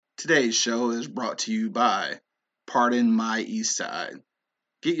Today's show is brought to you by Pardon My Eastside.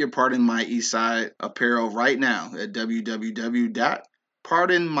 Get your Pardon My Eastside apparel right now at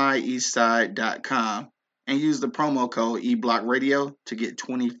www.pardonmyeastside.com and use the promo code eBlockRadio to get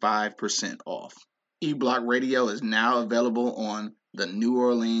 25% off. eBlock Radio is now available on the New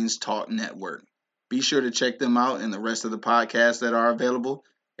Orleans Talk Network. Be sure to check them out and the rest of the podcasts that are available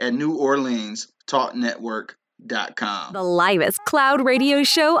at neworleanstalknetwork.com. The livest cloud radio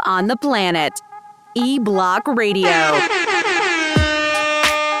show on the planet. E-Block Radio.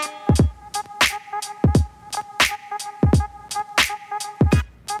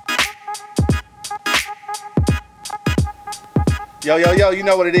 Yo, you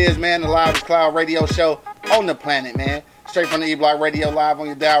know what it is, man. The livest cloud radio show on the planet, man. Straight from the E-Block Radio, live on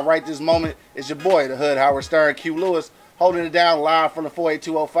your dial right this moment. It's your boy, the Hood, Howard Stern, Q Lewis, holding it down live from the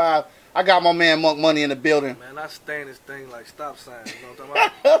 48205. I got my man Monk Money in the building. Man, I stain this thing like stop signs. You know what I'm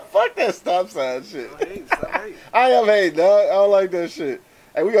talking about? Fuck that stop sign shit. Stop hating. I am hating, dog. I don't like that shit.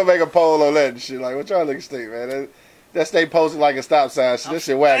 Hey, we gonna make a poll on that and shit. Like, what y'all niggas think, man? That stay posted like a stop sign shit. This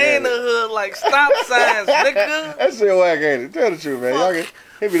shit whack, ain't ain't the it? hood like stop signs, nigga. That shit whack, ain't it? Tell the truth, man. Y'all can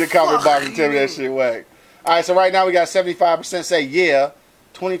hit me in the comment box and tell me that shit whack. All right, so right now we got 75% say yeah,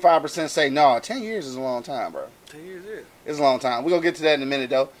 25% say no. 10 years is a long time, bro. 10 years is. It's a long time. We're gonna get to that in a minute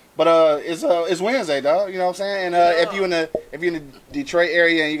though. But it's Wednesday, dog. You know what I'm saying? And if you're in the Detroit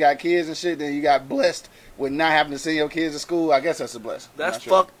area and you got kids and shit, then you got blessed with not having to send your kids to school. I guess that's a blessing. That's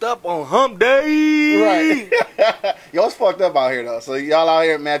fucked up on hump day. Right. Yo, it's fucked up out here though. So y'all out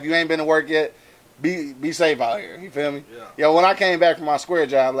here, man, if you ain't been to work yet, be safe out here. You feel me? Yeah. Yo, when I came back from my square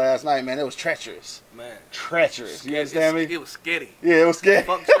job last night, man, it was treacherous. Man. Treacherous. You understand me? It was scary. Yeah, it was scary.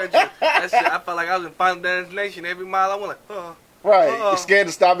 Fuck treacherous. That shit, I felt like I was in Final Destination. Every mile I went like, Right. You're scared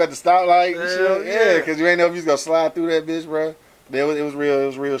to stop at the stoplight and shit. Yeah. Because you ain't know if you was going to slide through that bitch, bro. It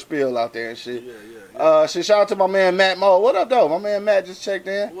was real spill out there and shit. Yeah. Shit, shout out to my man Matt Mo. What up, though? My man Matt just checked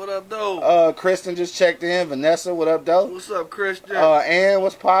in. What up, though? Kristen just checked in. Vanessa, what up, though? What's up, Christian? Ann,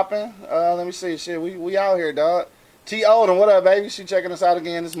 what's popping? Let me see. Shit, we out here, dog. T. Odom, what up, baby? She checking us out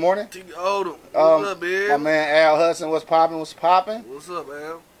again this morning. T. Odom. What's up, man? My man Al Hudson, what's popping? What's up,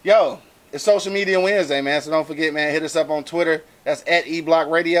 Al? Yo, it's Social Media Wednesday, man. So don't forget, man, hit us up on Twitter. That's at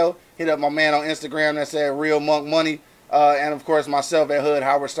eBlock Radio. Hit up my man on Instagram. That's at Real Monk Money. And, of course, myself at Hood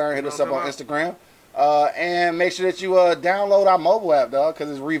Howard Stern. Hit us up on Instagram. And make sure that you download our mobile app, dog,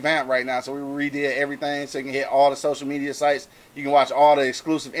 because it's revamped right now. So we redid everything so you can hit all the social media sites. You can watch all the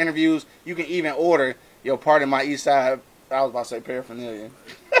exclusive interviews. You can even order your Pardon My Eastside. I was about to say paraphernalia.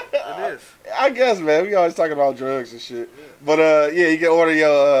 It is. I guess, man. We always talking about drugs and shit. Yeah. But, yeah, you can order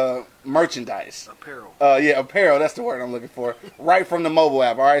your merchandise. Apparel. Apparel. That's the word I'm looking for. Right from the mobile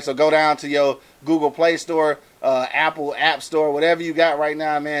app, all right? So go down to your Google Play Store, Apple App Store, whatever you got right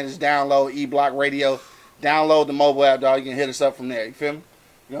now, man. Just download eBlock Radio. Download the mobile app, dog. You can hit us up from there. You feel me?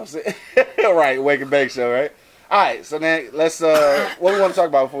 You know what I'm saying? Right. Wake and Bake Show, right? All right. So then let's, what we want to talk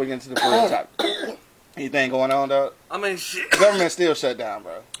about before we get into the first topic? Anything going on, dog? I mean, shit. Government still shut down,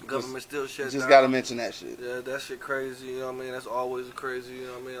 bro. Government still shut down. Just got to mention that shit. Yeah, that shit crazy, you know what I mean? That's always crazy, you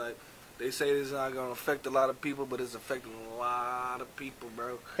know what I mean? Like, they say this is not going to affect a lot of people, but it's affecting a lot of people,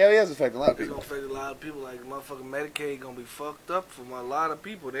 bro. Hell yeah, it's affecting a lot of people. It's going to affect a lot of people. Like, motherfucking Medicaid going to be fucked up for a lot of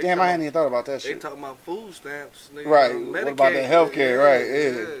people. Damn, I hadn't even thought about that shit. They talking about food stamps. Nigga, right. Medicaid, what about the health care? Right,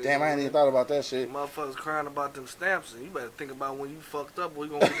 yeah. Damn, I hadn't even thought about that shit. Motherfuckers crying about them stamps, and you better think about when you fucked up, what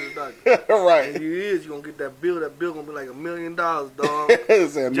you going to get to the doctor. Right. And you going to get that bill. That bill going to be like $1 million, dog.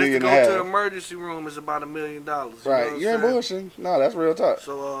 It's $1 million. Just to go to the emergency room is about $1 million. Right. You ain't bullshitting. No, that's real talk.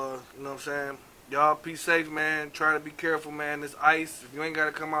 So, you know what I'm saying? Y'all be safe, man. Try to be careful, man. This ice, if you ain't got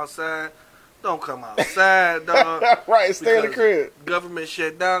to come outside, don't come outside, dog. Right, stay in the crib. Government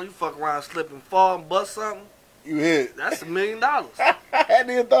shut down. You fuck around, slip and fall and bust something. You hit. That's $1 million. I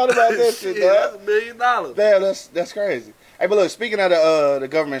hadn't even thought about that shit, dog. That's $1 million. Damn, that's crazy. Hey, but look, speaking of the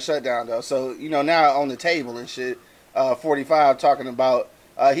government shutdown, though, so, you know, now on the table and shit, 45 talking about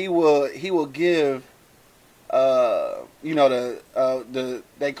he will give you know,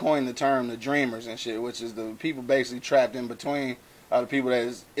 they coined the term the dreamers and shit, which is the people basically trapped in between the people that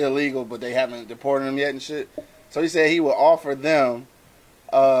is illegal but they haven't deported them yet and shit. So he said he will offer them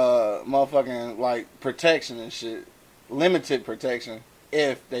motherfucking like protection and shit, limited protection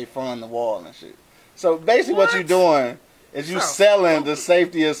if they fund the wall and shit. So basically what you doing is you selling the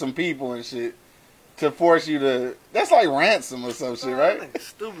safety of some people and shit to force you to. That's like ransom or some shit, right? That nigga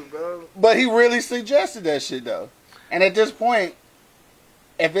stupid, bro. But he really suggested that shit though. And at this point,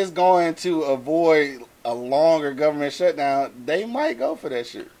 if it's going to avoid a longer government shutdown, they might go for that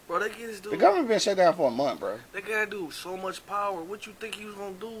shit. Bro, they get this dude. The government been shut down for a month, bro. They got dude so much power. What you think he was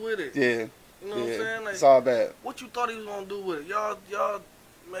gonna do with it? Yeah. You know what I'm saying? Like, it's all bad. what you thought he was gonna do with it? Y'all,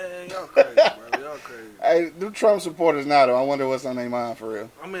 man, y'all crazy, bro. Y'all crazy. Hey, the Trump supporters now, though, I wonder what's on their mind for real.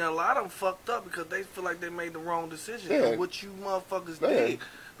 I mean, a lot of them fucked up because they feel like they made the wrong decision. Yeah. And what you motherfuckers Yeah. did.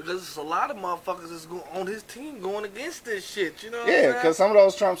 Because it's a lot of motherfuckers that's on his team going against this shit. You know what Yeah, I'm saying? because some of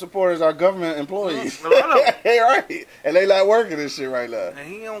those Trump supporters are government employees. A lot of them. Hey, right. And they like working this shit right now. And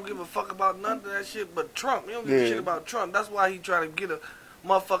he don't give a fuck about none of that shit but Trump. He don't give a Yeah. shit about Trump. That's why he try to get a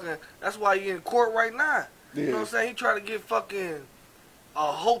motherfucking... That's why he in court right now. Yeah. You know what I'm saying? He try to get fucking a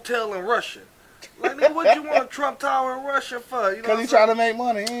hotel in Russia. Like, nigga, what you want a Trump Tower in Russia for? You know Because what he I'm trying saying? to make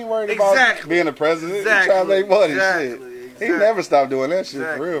money. He ain't worried about Exactly. being the president. Exactly. He trying to make money. Exactly. Shit. Exactly. He never stopped doing that shit,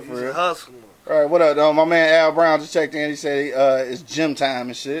 Exactly. for real, He's for a real. hustler. All right, what up, though? My man Al Brown just checked in. He said it's gym time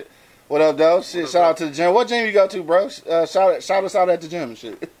and shit. What up, though? Shit, shout out to the gym. What gym you go to, bro? Shout us out at the gym and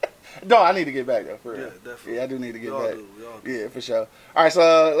shit. No, I need to get back, though, for real. Yeah, definitely. Yeah, I do need to get We all back. do. We all do. Yeah, for sure. All right,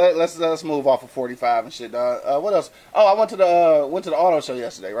 so let's move off of 45 and shit, dog. What else? Oh, I went to the auto show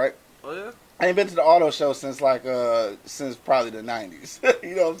yesterday, right? Oh, yeah? I ain't been to the auto show since since probably the 90s.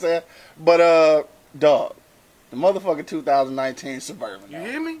 You know what I'm saying? But dog, the motherfucking 2019 Suburban. You dog.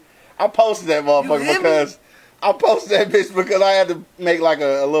 hear me? I posted that You motherfucker hear me? because I posted that bitch because I had to make like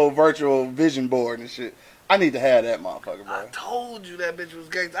a little virtual vision board and shit. I need to have that motherfucker, I bro. told you that bitch was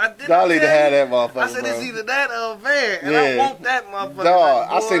gangster. I didn't I need to tell have you. that motherfucker, I said bro. it's either that or a van, and I Yeah. want that motherfucker. Dog,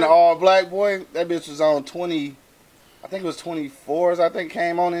 I Like, seen boy. the all black boy. That bitch was on 20. I think it was 24s. I think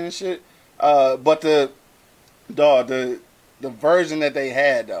came on in and shit. But the version that they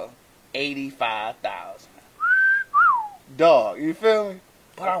had though, 85,000. Dog, you feel me?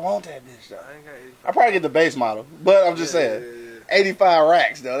 But I want that bitch though. I ain't got 85. I probably get the base model, but I'm just saying, Yeah. 85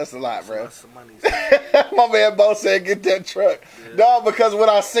 racks though. That's a lot, bro. That's some money. My man Bo said, "Get that truck." Yeah. Dog, because when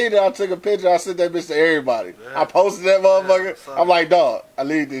I seen it, I took a picture. I sent that bitch to everybody. Yeah. I posted that motherfucker. Yeah, I'm like, dog, I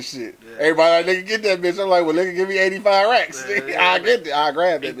need this shit. Yeah. Everybody like, nigga, get that bitch. I'm like, well, nigga, give me 85 racks. Yeah, yeah. I get it. I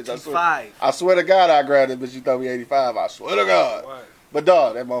grab that bitch. I swear. 85. I swear to God, I grabbed that bitch. You throw me 85. I swear to God. Right. But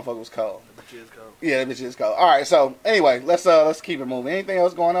dog, that motherfucker was cold. That bitch is cold. Yeah, that bitch is cold. All right, so anyway, let's keep it moving. Anything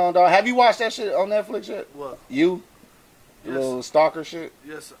else going on, dog? Have you watched that shit on Netflix yet? What? You? The Yes. little stalker shit?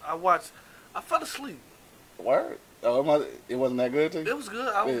 Yes, I watched. I fell asleep. Word? Oh, it wasn't that good to you? It was good.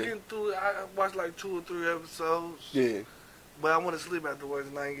 I was Yeah. getting through it. I watched like 2 or 3 episodes. Yeah. But I went to sleep afterwards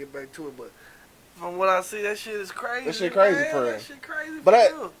and I didn't get back to it. But from what I see, that shit is crazy. That shit crazy man. for real. That shit crazy But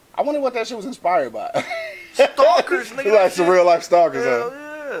for real. I wonder what that shit was inspired by. Stalkers, nigga. Like that some shit- real life stalkers, Hell huh?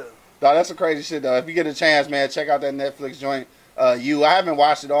 yeah. Dog, that's some crazy shit, though. If you get a chance, man, check out that Netflix joint. I haven't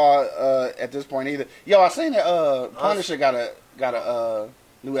watched it all at this point either. Yo, I seen that Punisher got a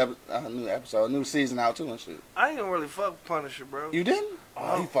new episode, new season out too and shit. I ain't gonna really fuck with Punisher, bro. You didn't? Oh,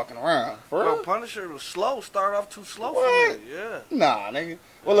 No. you fucking around. For Bro, real? Punisher was slow. Started off too slow What? for me. Yeah. Nah, nigga.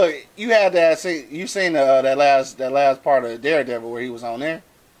 Well, look, you had that. You seen that last part of Daredevil where he was on there,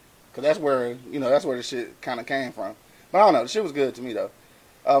 cause that's where the shit kind of came from. But I don't know. The shit was good to me though.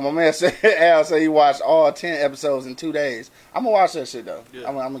 My man said Al said he watched all 10 episodes in 2 days. I'm gonna watch that shit though. Yeah.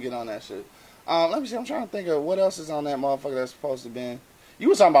 I'm gonna get on that shit. Let me see. I'm trying to think of what else is on that motherfucker that's supposed to be. You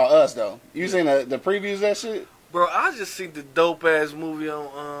was talking about Us though. You seen the previews of that shit? Bro, I just seen the dope ass movie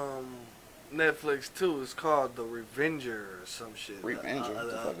on Netflix too. It's called The Revenger or some shit. Revenger.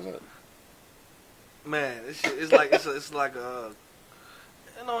 What the fuck is that? Man, it's like it's like a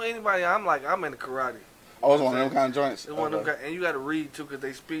anybody. I'm into karate. Oh, it's one of them kind of joints. It's one of Okay. them, and you got to read too because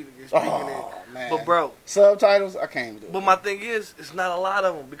they speaking Oh it. man. But bro, Subtitles? I can't even do it. but my thing is, it's not a lot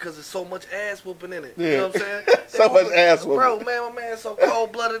of them because there's so much ass whooping in it. You Yeah. know what I'm saying? So much ass whooping. Bro, man, my man's so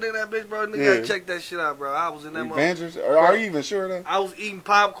cold blooded in that bitch, bro. Nigga, Yeah. gotta check that shit out, bro. I was in that motherfucker. Avengers? Are you even sure though? I was eating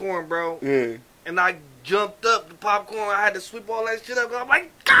popcorn, bro, Yeah. and I jumped up the popcorn. I had to sweep all that shit up. I'm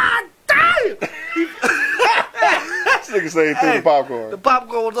like, God damn! This nigga say he threw the popcorn. The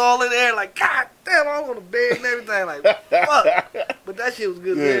popcorn was all in there, like, God damn, I was on the bed and everything, like, fuck. But that shit was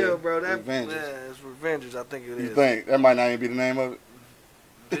good Yeah, as hell, bro. That, Revengers. man, it's Revengers, I think it You is. think that might not even be the name of it?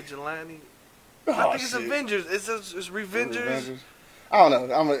 Vigilante? Oh, I think it's shit. Avengers. It's Revengers. Revengers? I don't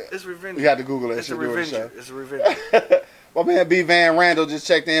know. It's Revengers. You had to Google that It's a shit during the show. Revenger. It's a Revenger. My man B Van Randall just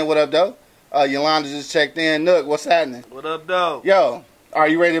checked in. What up, though? Yolanda just checked in. Nook, what's happening? What up, dog? Yo, are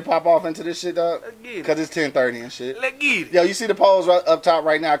you ready to pop off into this shit, dog? Let's get it. Because it's 10:30 and shit. Let's get it. Yo, you see the polls right up top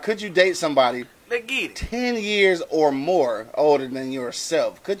right now. Could you date somebody Let's get it. 10 years or more older than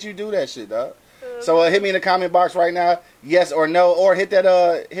yourself? Could you do that shit, dog? So hit me in the comment box right now, yes or no, or hit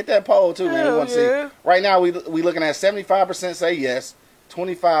that poll too, man. We Hell want to yeah. see. Right now we looking at 75% say yes,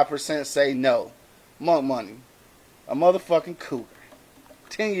 25% say no. Monk money, a motherfucking cougar.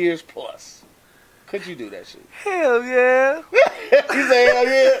 10 years plus. Could you do that shit? Hell yeah. You say hell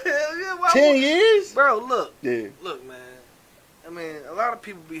yeah? Hell yeah. 10 years? Bro, look. Yeah. Look, man. I mean, a lot of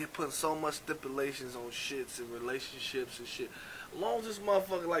people be putting so much stipulations on shits and relationships and shit. As long as this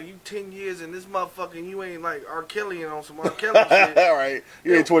motherfucker, like, you 10 years and this motherfucker, you ain't, like, R. Kelly and on some R. Kelly shit. All right.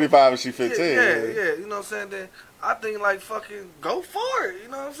 You ain't 25 and she 15. Yeah, you know what I'm saying? Then I think, like, fucking go for it. You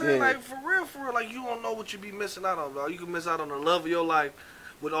know what I'm saying? Yeah. Like, for real. Like, you don't know what you be missing out on, dog. You can miss out on the love of your life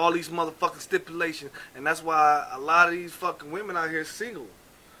with all these motherfucking stipulations. And that's why a lot of these fucking women out here single.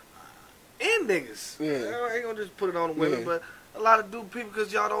 And niggas. Yeah. I ain't gonna just put it on the women, but a lot of people,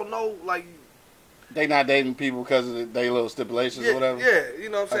 because y'all don't know, like... They not dating people because of their little stipulations or whatever? Yeah, you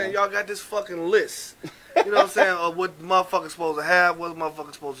know what I'm saying? Y'all got this fucking list. You know what I'm saying? Of what motherfuckers supposed to have, what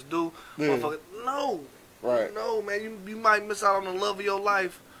motherfuckers supposed to do. Yeah. No. Right. No, man. You might miss out on the love of your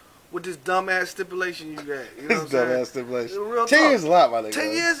life with this dumbass stipulation you got. You know what I'm saying? Dumbass stipulation. Real 10 talk. years is a lot, my nigga.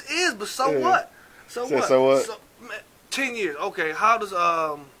 10 years is, but so Yeah. what? So what? So what? Man, 10 years. Okay, how does,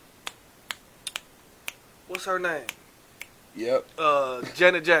 what's her name? Yep.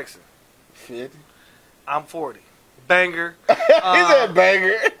 Janet Jackson. 50. I'm 40. Banger. He said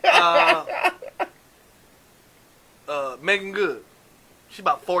banger. Megan Good. She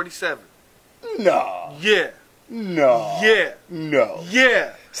about 47. No. Yeah. No. Yeah. No.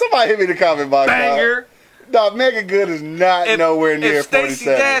 Yeah. Somebody hit me in the comment box. Banger. No, Megan Good is not nowhere near if Stacey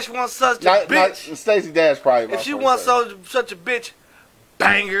 47. Dash wants such a bitch. Stacey Dash probably about If she 47. wants such a bitch,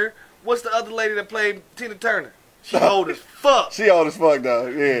 banger. What's the other lady that played Tina Turner? She old as fuck. She old as fuck, though.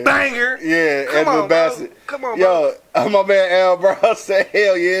 Yeah. Banger. Yeah, Come Angela on, Bassett. bro. Come on, Yo, my man Al Brown said,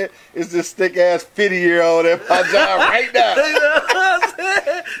 hell yeah, it's this thick ass 50-year-old at my job right now. You know what I'm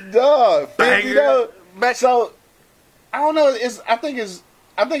saying? Dog, 50 Banger. though. So, I don't know. I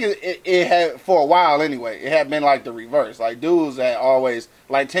think it had, for a while anyway, it had been like the reverse. Like, dudes had always,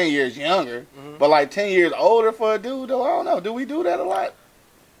 like, 10 years younger, but like 10 years older for a dude, though, I don't know. Do we do that a lot?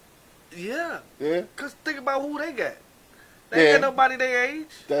 Yeah. Yeah. Because think about who they got. They ain't got nobody their age.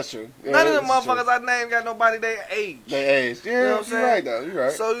 That's true. Yeah, None of them that's motherfuckers true. I named got nobody their age. They aged. Yeah, You know what I'm you're saying? right, though. You're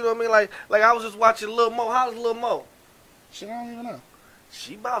right. So, you know what I mean? Like I was just watching Lil Mo. How's Lil Mo? Shit, I don't even know.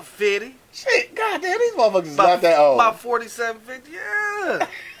 She about 50. Shit, goddamn, these motherfuckers is not that old. About 47, 50. Yeah.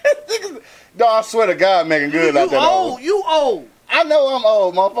 Dog, I swear to God, Megan Good not You that old. old. You old. I know I'm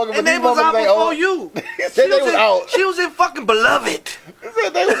old, motherfucker, but And these they was out motherfuckers ain't before old. you. He said they was out. She was in fucking Beloved. He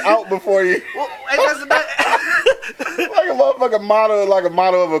said they was out before you. Well, and Like a motherfucking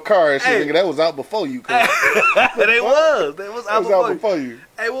model of a car and shit. Hey. Nigga, that was out before you. They was. They was out That was before out you. before you.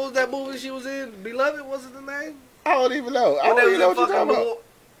 Hey, what was that movie she was in? Beloved, was it the name? I don't even know. I When they don't even know was what in you're talking about.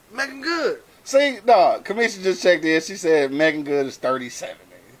 fucking Megan Good. See, dog, Kamisha just checked in. She said Megan Good is 37,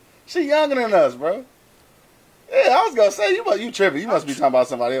 nigga. She younger than us, bro. Yeah, I was gonna say you tripping. You must be talking about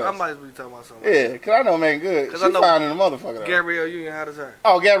somebody else. I might be talking about something. Yeah, cause I know Megan Good. 'Cause She I know fine in the motherfucker. Though. Gabrielle Union, how does her?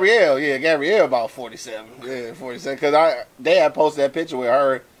 Oh, Gabrielle. Yeah, Gabrielle about 47. Yeah, 47. Cause they had posted that picture with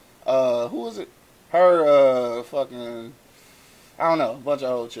her. Who was it? Her fucking. I don't know, a bunch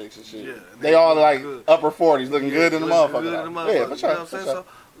of old chicks and shit. Yeah, they all like good. upper 40s, looking good in the Looking motherfucker. good in the though. Yeah, motherfucker. for sure. You know what I'm for saying? sure.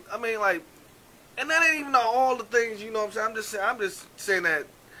 So, I mean, like, and that ain't even all the things. You know what I'm saying? I'm just saying that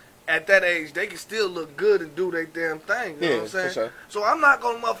at that age they can still look good and do their damn thing. You know what I'm saying? for sure. So I'm not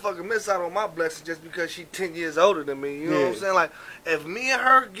gonna motherfucking miss out on my blessing just because she 10 years older than me. You know what I'm Yeah. saying? Like, if me and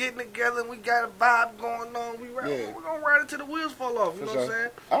her getting together and we got a vibe going on, we're gonna ride it till the wheels fall off. You For know what I'm sure. saying?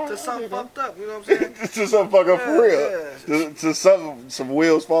 All To right, something I get fucked up. You know what I'm saying? To some fuck up for real. Yeah. To some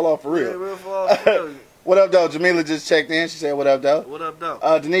wheels fall off for real. Yeah, real fall off for real. What up, though? Jamila just checked in. She said, what up, though? What up,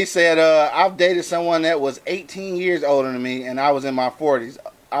 though? Denise said, I've dated someone that was 18 years older than me, and I was in my 40s.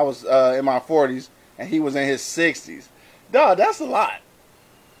 I was in my 40s, and he was in his 60s. Dog, that's a lot.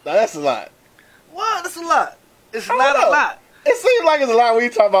 That's a lot. What? That's a lot. It's I not don't a know. lot. It seems like it's a lot when you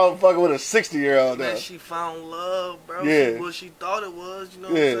talk about fucking with a 60-year-old. Man, though. she found love, bro. Yeah. What she thought it was, you know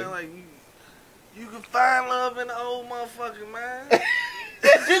Yeah. what I'm saying? Like, you can find love in the old motherfucker, man.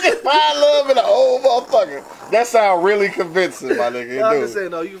 You can find love in an old motherfucker. That sound really convincing, my nigga. No, I'm It just do.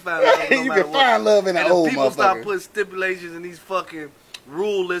 saying, no, you can find love no You matter can what. find love in an And old if people start motherfucker. putting stipulations in these fucking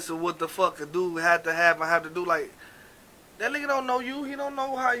rule lists of what the fuck a dude had to have and have to do, like, that nigga don't know you. He don't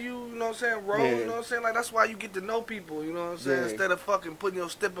know how you know what I'm saying, roll. Yeah. You know what I'm saying? Like, that's why you get to know people, you know what I'm saying? Yeah. Instead of fucking putting your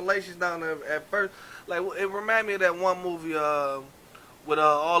stipulations down there at first. Like, it reminded me of that one movie with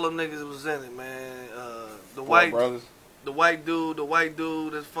all them niggas was in it, man. The Four brothers. the white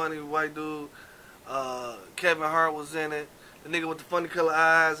dude that's funny, white dude. Kevin Hart was in it. The nigga with the funny color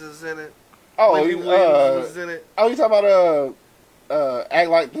eyes is in it. Oh, Wendy Williams was in it. you talking about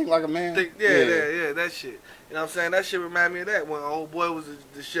think like a man? Yeah, that shit. You know what I'm saying? That shit remind me of that. When old boy was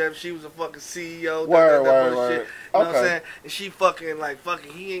the chef, she was a fucking CEO. Word. Shit. You know what I'm saying? And she fucking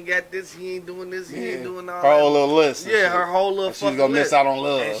he ain't got this, he ain't doing this, he ain't doing all her that. whole little list. Yeah, her whole little fucking she's gonna list. miss out on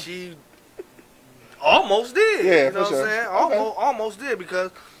love. And she almost did. Yeah, you know for what sure. I'm saying? Almost did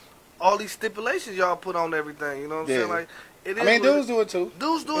because all these stipulations y'all put on everything. You know what I'm saying? Like, it is. I mean, dudes do it too.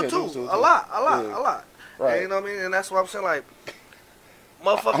 Dudes do it too. Dudes do it A lot. Right. And, you know what I mean? And that's what I'm saying. Like,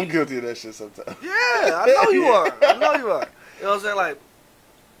 motherfucker. I'm guilty of that shit sometimes. Yeah, I know you are. You know what I'm saying? Like,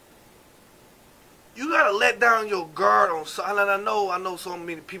 you gotta let down your guard on something. And I know so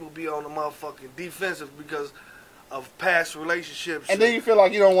many people be on the motherfucking defensive because of past relationships. And then you feel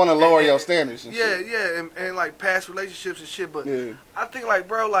like you don't want to lower your standards and shit. Yeah, and like past relationships and shit. But Yeah. I think like,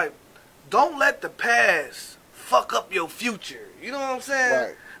 bro, like, don't let the past fuck up your future. You know what I'm saying?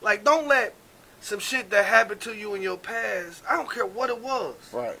 Right. Like, don't let some shit that happened to you in your past, I don't care what it was.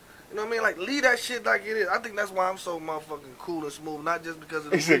 Right. You know what I mean? Like, leave that shit like it is. I think that's why I'm so motherfucking cool and smooth. Not just because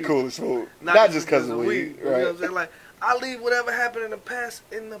of the He said weed. cool and smooth. Not just because of weed. You know what I'm Right. saying? Like, I leave whatever happened in the past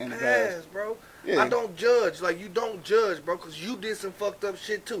in the past, bro. Yeah. I don't judge. Like, you don't judge, bro, because you did some fucked up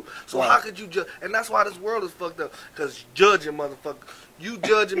shit, too. So Right. how could you judge? And that's why this world is fucked up. Because judging, motherfucker. You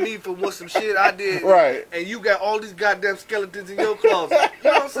judging me for what some shit I did. Right. And you got all these goddamn skeletons in your closet.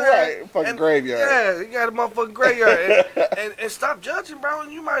 You know what I'm saying? Right. Fucking graveyard. Yeah, you got a motherfucking graveyard. and stop judging, bro.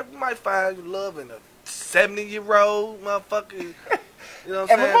 And you might find love in a 70-year-old motherfucker. You know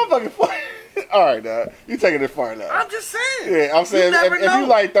what I'm And saying? the motherfucking all right, dog. You taking it far now. I'm just saying. Yeah, I'm saying never if know. you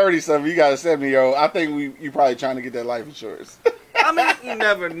like 30-something, you got a 70-year-old, I think you probably trying to get that life insurance. I mean, you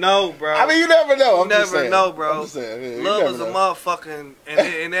never know, bro. I mean, you never know. I'm You just never saying. know, bro. I'm just saying. Yeah, you Love never is a know. motherfucking,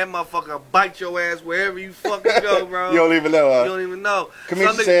 and that motherfucker bite your ass wherever you fucking go, bro. You don't even know. You don't even know.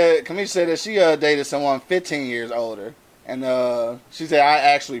 Kamisha said that she dated someone 15 years older, and she said I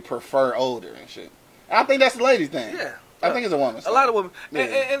actually prefer older and shit. I think that's a lady thing. Yeah. I think it's a woman. A lot of women,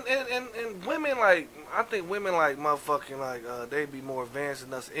 Yeah. and women like, I think women like motherfucking like they be more advanced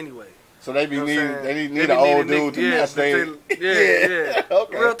than us anyway. So they be You know what I'm needing saying? they need an old dude to match their. Yeah.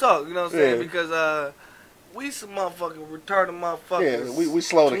 Okay. Real talk, you know what I'm saying? Yeah. Because we some motherfucking retarded motherfuckers. Yeah, we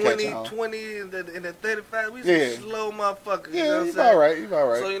slow to catch 20, on. 20 in the 35. We Yeah. some slow motherfuckers. Yeah, you know what you I'm saying? all right. You all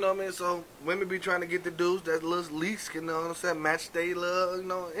right. So you know what I mean. So women be trying to get the dudes that least, you know what I'm saying, match their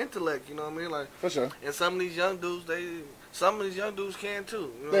intellect. You know what I mean? Like, For sure. and some of these young dudes, can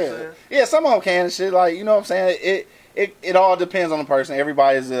too. You know what I'm Yeah, saying? yeah. Some of them can and shit. Like, you know what I'm saying. It all depends on the person.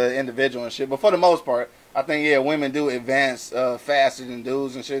 Everybody's an individual and shit. But for the most part, I think women do advance faster than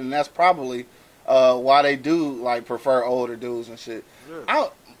dudes and shit, and that's probably why they do like prefer older dudes and shit. Yeah.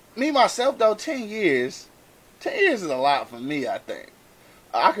 Me myself though, 10 years is a lot for me. I think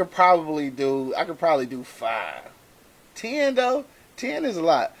I could probably do 5. 10 though, 10 is a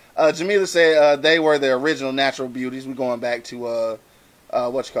lot. Jamila said they were the original natural beauties. We're going back to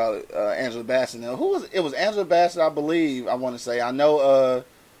Angela Bassett. Now, it was Angela Bassett, I believe. I want to say. I know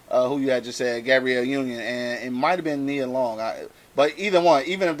who you had just said, Gabrielle Union, and it might have been Nia Long. But either one,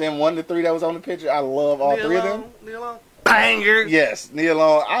 even if them 1 to 3 that was on the picture, I love all three of them. Nia Long. Banger. Yes, Nia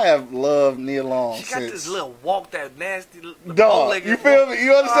Long. I have loved Nia Long She got since. this little walk, that nasty Dog, bow-legged you feel me?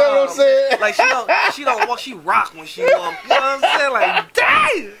 You understand what I'm saying? Like she don't walk, she rock when she walk. You know what I'm saying? Like,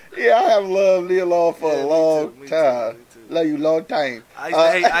 damn. Yeah, I have loved Nia Long for a long me time. too. Love you long time. I used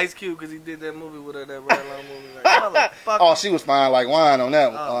to hate Ice Cube because he did that movie with her, that Red Long movie. Like, motherfucker. Oh, she was fine like wine on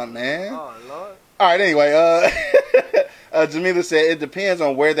that one, man. Oh, Lord. All right, anyway, Jamila said it depends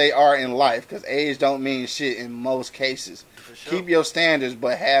on where they are in life because age don't mean shit in most cases. For sure. Keep your standards,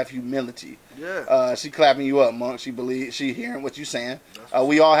 but have humility. Yeah. She clapping you up, Monk. She hearing what you saying.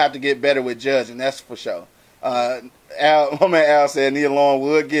 We all have to get better with judging. That's for sure. My man Al said Nia Long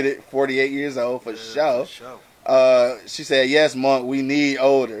would get it. 48 years old for sure. For sure. She said yes, Monk. We need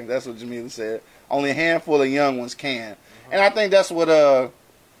older. That's what Jamila said. Only a handful of young ones can, and I think that's what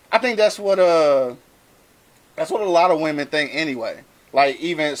that's what a lot of women think anyway. Like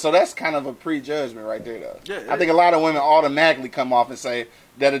even so, that's kind of a prejudgment right there, though. Yeah, I think a lot of women automatically come off and say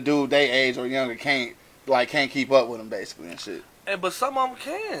that a dude they age or younger can't keep up with them basically and shit. But some of them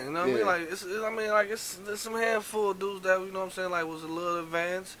can, you know what I mean? Yeah. Like, there's some handful of dudes that, you know what I'm saying, like, was a little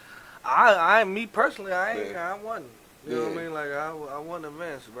advanced. Me personally, I wasn't. You know what I mean? Like, I wasn't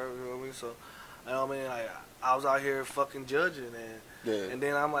advanced, bro. You know what I mean? So, you know what I mean? Like, I was out here fucking judging, and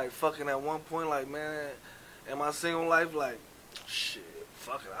then I'm like fucking at one point, like, man, in my single life, like, shit,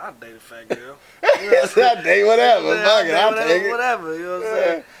 fuck it, I'll date a fat girl. You know what I'm saying? I date whatever. Fuck it, I'll take it. Whatever, you know what I'm Yeah.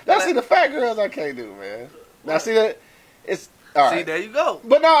 saying? Now see the fat girls I can't do, man. Now see that All See, right. there you go.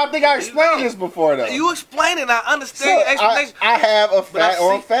 But no, I think I There you explained go. this before though. You explain it. I So, understand your explanation. I have a But I've fat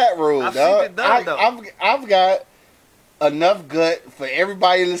on seen- fat rule, I've dog. seen it done, though. I've got enough gut for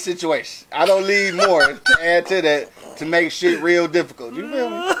everybody in the situation. I don't need more to add to that to make shit real difficult. You feel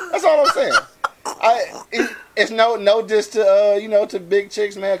me? That's all I'm saying. It's no diss to to big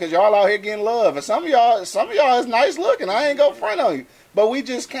chicks, man, because y'all out here getting love, and some of y'all is nice looking. I ain't gonna front on you, but we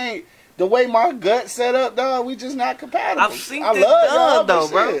just can't. The way my gut set up, dog, we just not compatible. I've seen I this love done, y'all, though,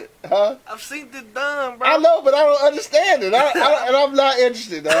 but bro. shit, huh? I've seen it done, bro. I know, but I don't understand it. And I'm not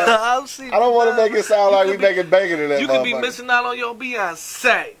interested, dog. I've seen I don't want to make it sound You like could we be- making bacon in that You could be motherfucker. missing out on your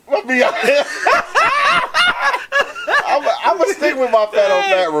Beyonce. I'm gonna stick with my fat on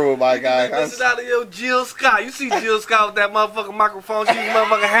fat rule, my guy. You missing out on your Jill Scott. You see Jill Scott with that motherfucking microphone. She was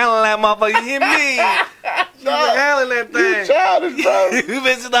motherfucking handling that motherfucker. You hear me? She was handling that You thing. childish, bro. You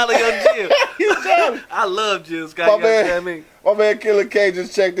missing out on your Jill. You childish. I love Jill Scott. My You understand man, me? my man Killer K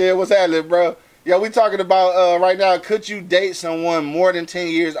just checked in. What's happening, bro? Yeah, we talking about right now. Could you date someone more than 10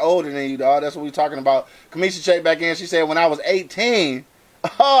 years older than you, dog? That's what we talking about. Kamisha checked back in. She said when I was 18.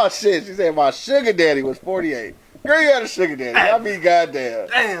 Oh shit. She said my sugar daddy was 48. Girl, you had a sugar daddy. I mean, goddamn.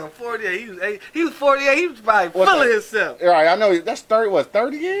 Damn, 48. He was 48. He was probably What's feeling that? himself. All right, I know that's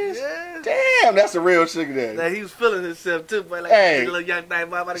 30 years? Yeah. Damn, that's a real sugar daddy. That he was feeling himself too, but like Hey. this little young thing,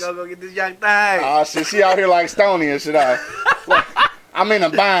 boy, I'm about to go get this young thing. Oh shit, she out here like Stoney and shit. Like, I'm in a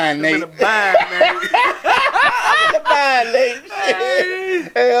bind, I'm in Nate. a bind, man. I'm in a bind, Nate. Hey.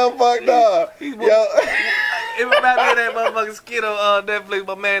 Hell, fuck no. He's- Yo. It reminded me of that motherfucking skit on Netflix.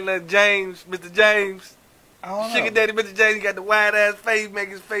 My man, James, Mr. James, I don't know. Sugar Daddy, Mr. James. He got the wide ass face, make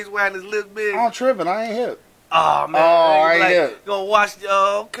his face wide, and his lips big. I'm tripping. I ain't hip. Oh man, Oh, I He ain't like, hip. you gonna watch?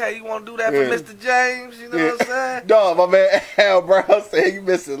 Okay, you want to do that Yeah. for Mr. James? You know what I'm saying? Dog, my man Al Brown said you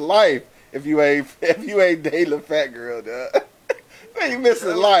missing life if you ain't dating a fat girl, dog. Man, you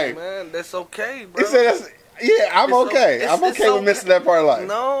missing life. Man, that's okay, bro. He said that's I'm It's okay. o- I'm it's okay with okay. missing that part of life.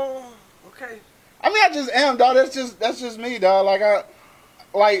 No, okay. I mean, I just am, dog. That's just me, dog.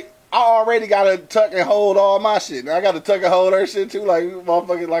 I already gotta tuck and hold all my shit. I gotta tuck and hold her shit too, like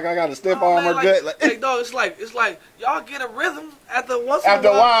motherfucker. Like I gotta stiff arm her gut. Like, hey, dog, it's like y'all get a rhythm after once After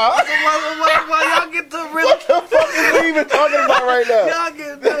in a while. After a while, y'all get to a rhythm. what the fuck is we even talking about right now? Y'all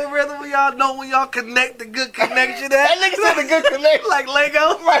get to a rhythm when y'all know when y'all connect the good connection. That nigga said a good connection. like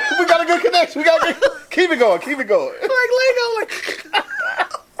Lego. Right, we got a good connection. Keep it going. Keep it going. Like Lego. Like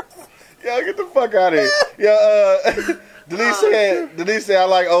Yo, get the fuck out of here. Yo, Denise said I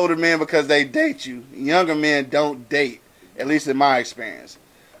like older men because they date you. Younger men don't date, at least in my experience.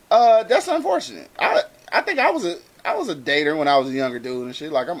 That's unfortunate. I think I was a dater when I was a younger dude and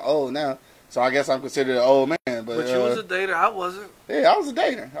shit. Like I'm old now, so I guess I'm considered an old man. But you was a dater, I wasn't. yeah, I was a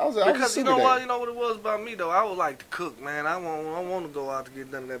dater. I was a Because you super know what? dater. You know what it was about me though. I would like to cook, man. I want to go out to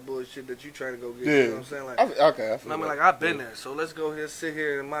get none of that bullshit that you trying to go get. Yeah. You know what I'm saying? Like, Okay. I mean, like I've been there, so let's go here, sit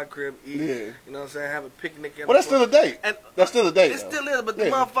here in my crib, eat. Yeah. You know what I'm saying? Have a picnic. Well, that's still a date. And That's still a date. it though. still is, but the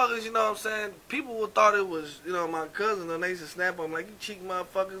Yeah. motherfuckers, you know what I'm saying? People would thought it was, my cousin, and they used to snap on me like, you cheap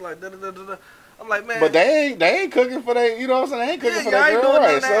motherfuckers, like da da da da da. I'm like, man. But they ain't cooking for they. You know what I'm saying? They ain't cooking for y'all that ain't girl, doing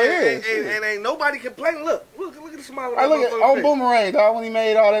right? none So of that. yeah. And shit. ain't nobody complaining. Look at the smile. I look at on Boomerang, dog, when he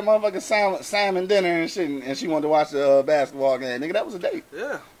made all that motherfucking salmon dinner and shit, and she wanted to watch the basketball game. Nigga, that was a date.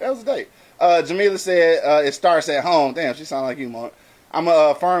 Yeah. That was a date. Jamila said it starts at home. Damn, she sound like you, Mark. I'm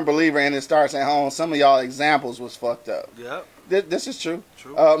a firm believer in it starts at home. Some of y'all examples was fucked up. Yep. This is true.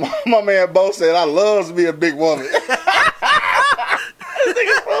 True. My man Bo said, I love to be a big woman.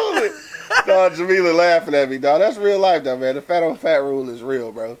 Nigga fooling. Dog, Jamila laughing at me, dog. That's real life, though, man. The fat on fat rule is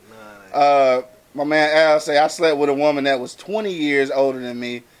real, bro. My man Al say, I slept with a woman that was 20 years older than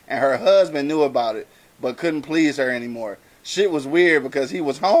me, and her husband knew about it, but couldn't please her anymore. Shit was weird because he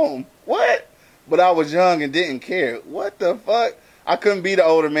was home. What? But I was young and didn't care. What the fuck? I couldn't be the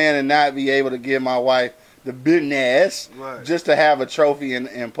older man and not be able to give my wife the business Right. just to have a trophy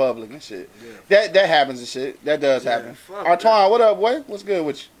in public and shit. Yeah. That happens and shit. That does Yeah, happen. fuck Artwan, what up, boy? What's good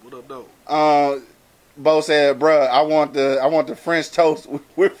with you? What up, though? Bo said, "Bruh, I want the French toast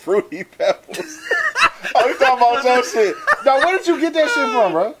with fruity pebbles." Oh, you talking about your shit? Now, where did you get that shit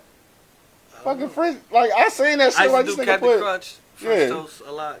from, bro? Fucking French, like I seen that I shit. used Like to this do nigga Captain put. Crunch, French Yeah. toast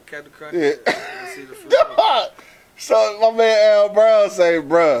a lot, Captain Crunch. Yeah. I see the fruit. So my man Al Brown say,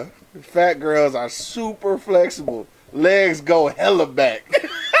 "Bruh, fat girls are super flexible. Legs go hella back."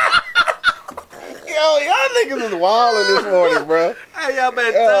 Yo, y'all niggas is wildin' this morning, bro. Hey, y'all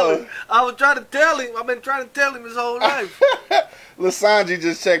been telling. I was trying to tell him. I've been trying to tell him his whole life. Lasanji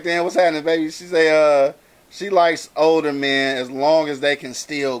just checked in. What's happening, baby? She say, she likes older men as long as they can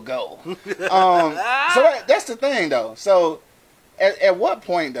still go. So that's the thing, though. So at what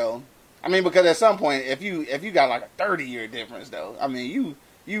point though? I mean, because at some point, if you got like a 30-year difference though, I mean,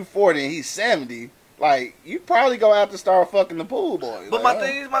 you 40 and he's 70, like you probably go out to start fucking the pool boy. But like,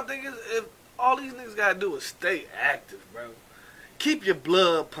 my thing is, if all these niggas gotta do is stay active, bro. Keep your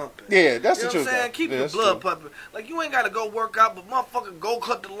blood pumping. Yeah, that's you know the truth. What I'm saying? Keep your blood pumping. Like you ain't gotta go work out, but motherfucker, go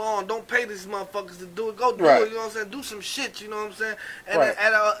cut the lawn. Don't pay these motherfuckers to do it. Go do it. You know what I'm saying? Do some shit. You know what I'm saying? And then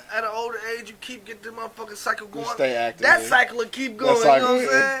at an older age, you keep get the motherfucking cycle going. You stay active. That cycle will keep going. You know what I'm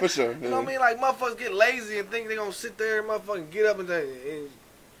saying? For sure. You know what I mean? Like motherfuckers get lazy and think they gonna sit there and motherfucking get up and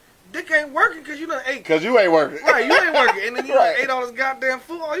dick ain't working because you done ate. Because you ain't working. Right, you ain't working. And then you done ate all this goddamn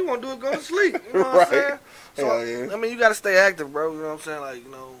food. All you want to do is go to sleep. You know what I'm saying? So, hell yeah. I mean, you got to stay active, bro. You know what I'm saying? Like, you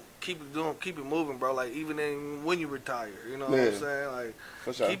know, keep it moving, bro. Like, even when you retire. You know what I'm saying? Like,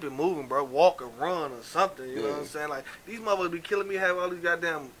 for sure. Keep it moving, bro. Walk or run or something. You know what I'm saying? Like, these motherfuckers be killing me, have all these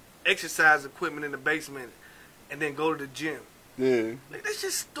goddamn exercise equipment in the basement and then go to the gym. Yeah. Like, that's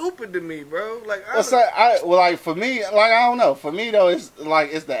just stupid to me, bro. Like, like for me, like I don't know. For me though, it's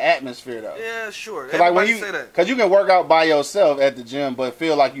the atmosphere though. Yeah, sure. Cause like when you, cause you can work out by yourself at the gym, but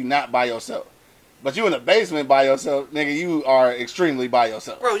feel like you're not by yourself. But you in the basement by yourself, nigga. You are extremely by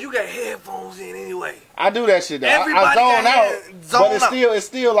yourself. Bro, you got headphones in anyway. I do that shit though. I zone out, but it's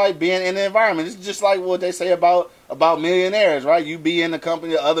still like being in the environment. It's just like what they say about millionaires, right? You be in the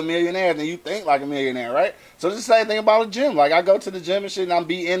company of other millionaires and you think like a millionaire, right? So it's the same thing about a gym. Like I go to the gym and shit, and I'm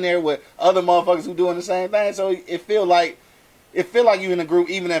be in there with other motherfuckers who doing the same thing. So it feel like you in a group,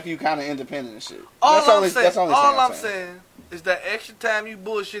 even if you kind of independent and shit. All I'm saying is that extra time you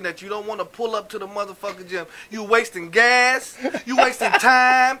bullshitting that you don't want to pull up to the motherfucking gym. You wasting gas, you wasting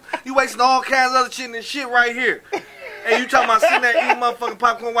time, you wasting all kinds of other shit and this shit right here. And you talking about sitting there eating motherfucking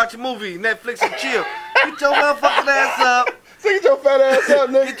popcorn, watching a movie, Netflix and chill. Get your motherfucking ass up. Get your fat ass up,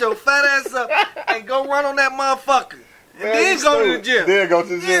 nigga. Get your fat ass up and go run on that motherfucker. And then go to the gym. Then go to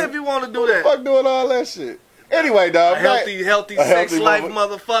the gym. Yeah, if you want to do that. Fuck doing all that shit. Anyway, dog. Healthy sex life,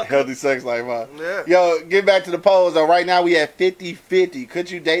 motherfucker. Healthy sex life, huh? Yeah. Yo, get back to the polls, though. Right now, we at 50-50. Could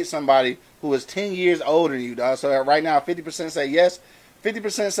you date somebody who is 10 years older than you, dog? So right now, 50% say yes,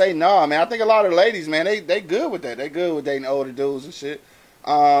 50% say no, man. I think a lot of ladies, man, they good with that. They good with dating older dudes and shit.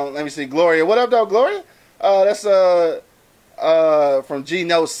 Let me see. Gloria. What up, though, Gloria? That's from G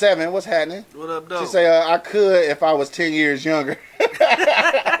Note 7. What's happening? What up, though? She say, I could if I was 10 years younger.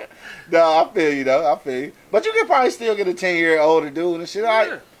 No, I feel you, though. I feel you. But you can probably still get a 10-year older dude and shit.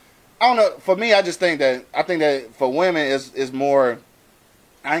 Yeah. I don't know. For me, I think that for women is more,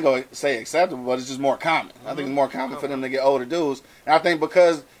 I ain't going to say acceptable, but it's just more common. I think it's more common for them to get older dudes. And I think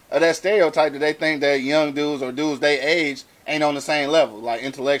because of that stereotype that they think that young dudes or dudes they age ain't on the same level, like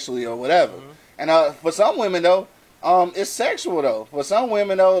intellectually or whatever. And for some women, though, it's sexual, though. For some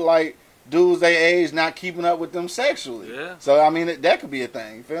women, though, like dudes they age not keeping up with them sexually. Yeah. So, I mean, that could be a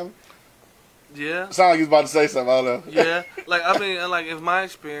thing. You feel me? Yeah. Sound like you was about to say something. I don't know. Yeah. Like, I mean, like, if my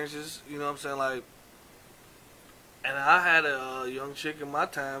experiences, you know what I'm saying, like, and I had a young chick in my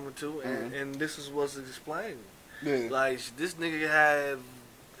time or two, and this is what's explained. Yeah. Like, this nigga had,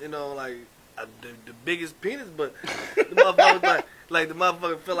 you know, like, the biggest penis, but the motherfucker, like, the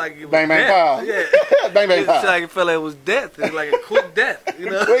motherfucker felt like it was bang, death. Pow. Yeah. Bang, bang, pow. It felt like it felt like it was death. It was like a quick death, you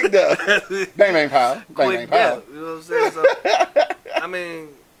know? Quick death. Bang, bang, pow. Bang, Quick bang, pow. death, you know what I'm saying? So, I mean,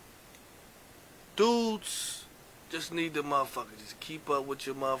 dudes just need the motherfucker. Just keep up with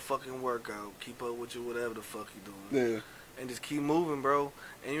your motherfucking workout. Keep up with your whatever the fuck you doing. Yeah. And just keep moving, bro.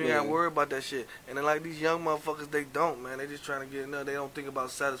 And you ain't gotta worry about that shit. And then like these young motherfuckers, they don't, man. They just trying to get enough. They don't think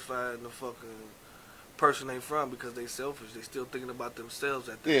about satisfying the fucking person they from because they selfish. They still thinking about themselves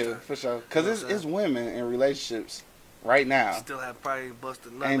at that time. Yeah, for sure. Because it's women in relationships right now. Still have probably ain't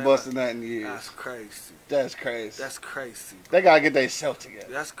busted nothing. Ain't busted nothing in years. That's crazy. That's crazy. That's crazy. Bro. They gotta get their self together.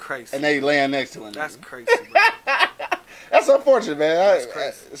 That's crazy. And they laying next to it. That's crazy, bro. That's unfortunate, man. That's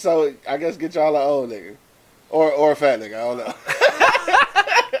crazy. So I guess get y'all an old nigga. Or a fat nigga, I don't know.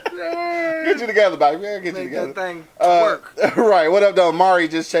 Get you together, baby. Get you together. That thing work. Right. What up, though? Mari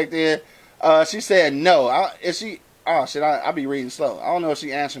just checked in. She said no. Is she? Oh shit! I be reading slow. I don't know if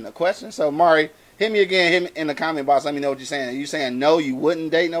she answering the question. So Mari, hit me again. Hit me in the comment box. Let me know what you're saying. Are you saying no? You wouldn't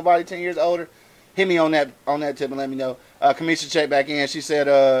date nobody 10 years older? Hit me on that tip and let me know. Kamisha checked back in. She said,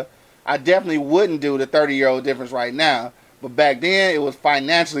 I definitely wouldn't do the 30-year-old difference right now. But back then, it was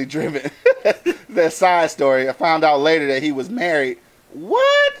financially driven. That side story. I found out later that he was married.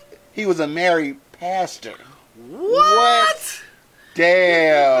 What? He was a married pastor. What?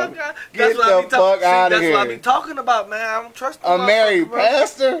 Damn. Get the fuck out of here. That's what I be talking about, man. I don't trust him. A married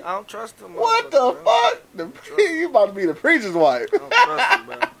pastor? I don't trust him. What the fuck? You about to be the preacher's wife. I don't trust him,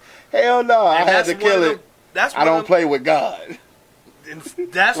 bro. Hell no. I had to kill it. I don't play with God. And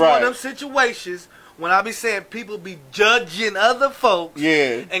that's one of them situations when I be saying people be judging other folks.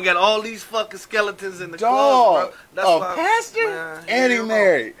 Yeah. And got all these fucking skeletons in the Dog, closet, bro. That's pastor? Man, And he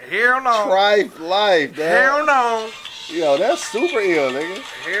married. Hell no. Trife life, dog. Hell no. Yo, that's super ill, nigga.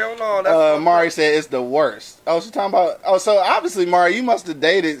 Hell no. That's Mari said it's the worst. Oh, she talking about. Oh, so obviously, Mari, you must have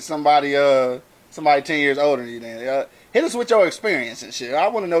dated somebody 10 years older than you. Then hit us with your experience and shit. I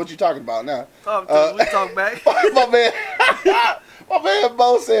want to know what you're talking about now. We talk back. my man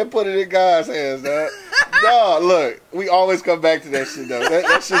Bo said put it in God's hands, dog. Dog, look, we always come back to that shit though.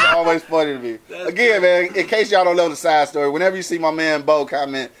 That shit's always funny to me. Again, man, in case y'all don't know the side story, whenever you see my man Bo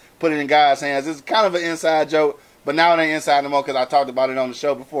comment, put it in God's hands, it's kind of an inside joke. But now it ain't inside no more because I talked about it on the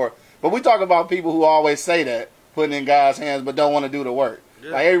show before. But we talk about people who always say that, putting in God's hands, but don't want to do the work.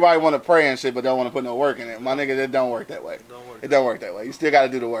 Yeah. Like everybody want to pray and shit, but don't want to put no work in it. My nigga, it don't work that way. It don't work that way. You still got to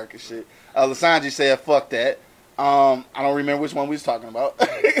do the work and shit. Lasanji said, fuck that. I don't remember which one we was talking about.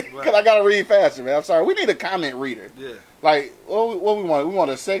 Because I got to read faster, man. I'm sorry. We need a comment reader. Yeah. Like, what we want? We want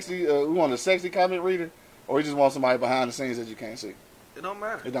a sexy comment reader? Or we just want somebody behind the scenes that you can't see? It don't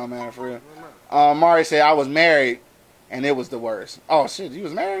matter. It don't matter for real. Mari said, I was married, and it was the worst. Oh, shit, you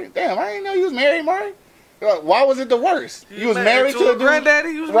was married? Damn, I didn't know you was married, Mari. Why was it the worst? You was married to a dude? Granddaddy?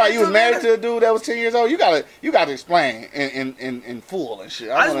 You was married to a dude that was 10 years old? You gotta explain in full and shit.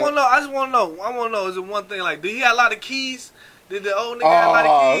 I just want to know, is it one thing, like, did he have a lot of keys? Did the old nigga have a lot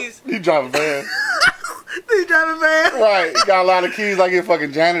of keys? He drive a van. He drive a van? Right, he got a lot of keys like a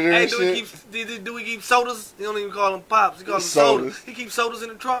fucking janitor and shit. Do we keep sodas? He don't even call them pops. He calls them sodas. He keeps sodas in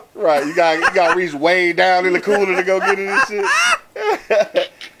the trunk. Right, you got to reach way down in the cooler to go get it and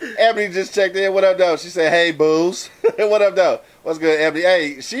shit. Ebony just checked in. What up, though? She said, hey, booze. What up, though? What's good, Ebony?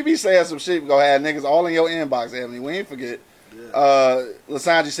 Hey, she be saying some shit. We gonna have niggas all in your inbox, Ebony. We ain't forget. Yeah.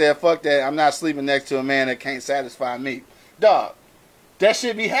 Lasanji said, fuck that. I'm not sleeping next to a man that can't satisfy me. Dog, that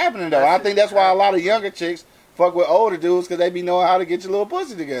shit be happening, though. I think that's why a lot of younger chicks fuck with older dudes because they be knowing how to get your little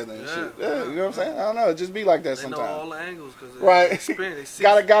pussy together and shit. Yeah, you know what I'm saying? I don't know. It just be like that sometimes. They know all the angles because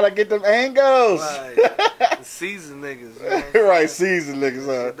right. Gotta get them angles. Right. The seasoned niggas. Man. Right, seasoned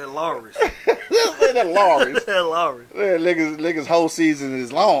niggas. That Lawrence. That Lawrence. That Lawrence. Niggas whole season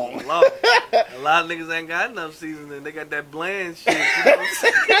is long. A lot of niggas ain't got enough seasoning. They got that bland shit. You know what I'm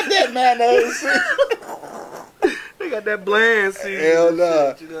saying? Got that mayonnaise. They got that bland seasoning. Hell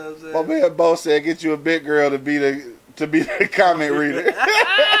no. You know what I'm saying? My man Bo said, get you a big girl to be the comment reader.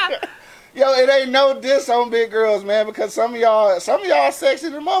 Yo, it ain't no diss on big girls, man, because some of y'all sexy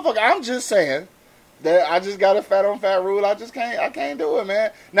than motherfucker. I'm just saying that I just got a fat on fat rule. I can't do it,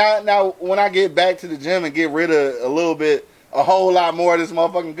 man. Now when I get back to the gym and get rid of a whole lot more of this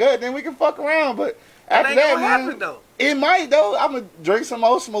motherfucking gut, then we can fuck around. But after that, man, happen, though. It might though. I'm gonna drink some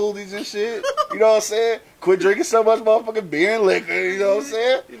more smoothies and shit. You know what I'm saying? Quit drinking so much motherfucking beer and liquor. You know what I'm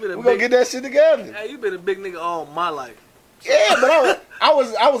saying? We're gonna get that shit together. Hey, you been a big nigga all my life. Yeah, but I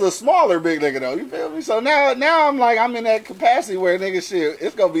was a smaller big nigga though. You feel me? So now I'm in that capacity where nigga shit,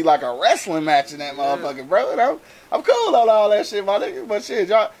 it's gonna be like a wrestling match in that motherfucker, bro. And I'm cool on all that shit, my nigga. But shit,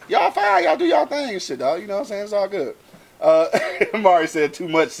 y'all fine, y'all do y'all thing and shit, dog. You know what I'm saying? It's all good. Mari said too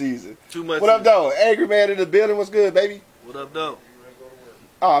much season. Too much. What up, though? Angry man in the building. What's good, baby? What up, though?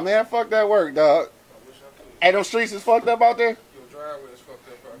 Oh man, fuck that work, dog. Hey, them streets is fucked up out there. Your driveway is fucked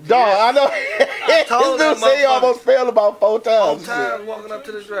up. Dog, Yeah. I know. I told this dude said he almost failed about 4 times. 4 times walking up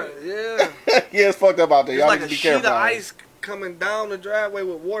to the driveway. Yeah. Yeah, it's fucked up out there. It's Y'all like need a to be sheet careful. of ice coming down the driveway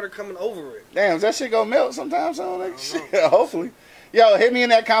with water coming over it. Damn, is that shit gonna melt sometime soon? Like, shit, hopefully. Yo, hit me in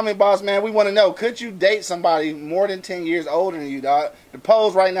that comment box, man. We want to know, could you date somebody more than 10 years older than you, dog? The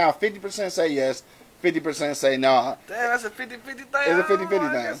polls right now, 50% say yes, 50% say nah. Damn, that's a 50-50 thing. It's a 50-50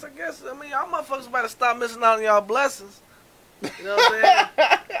 thing. I guess. I mean, y'all motherfuckers better stop missing out on y'all blessings. You know what I'm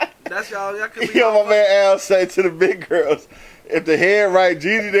saying? That's y'all could be. Yo, my man Al say to the big girls, if the head right,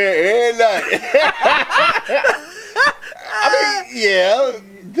 Genie there every night. I mean, yeah,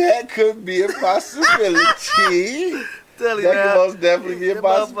 that could be a possibility. That could most definitely be a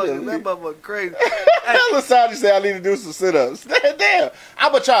possibility. That motherfucker crazy. Lasanji said I need to do some sit-ups. Damn.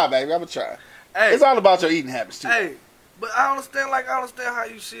 I'm going to try, baby. I'm going to try. Hey, it's all about your eating habits, too. Hey, but I understand how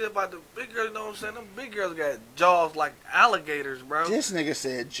you see about the big girls, you know what I'm saying? Them big girls got jaws like alligators, bro. This nigga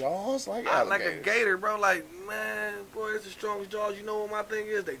said jaws like alligators. Like a gator, bro. Like, man, boy, it's the strongest jaws. You know what my thing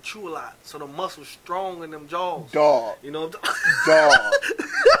is? They chew a lot. So the muscle's strong in them jaws. Dog. You know what Dog.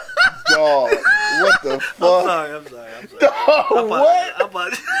 Dog. What the fuck? I'm sorry. Dog,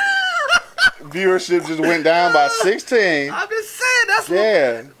 what? Viewership just went down by 16. I'm just saying, that's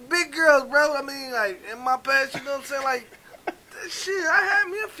what big girls, bro. I mean, like, in my past, you know what I'm saying? Like, shit, I had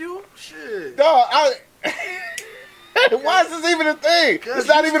me a few. Shit. Dog, Why is this even a thing? It's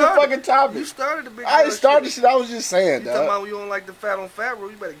not even a fucking topic. You started the big girl I ain't started shit. shit. I was just saying, You talking dog. about when you don't like the fat on fat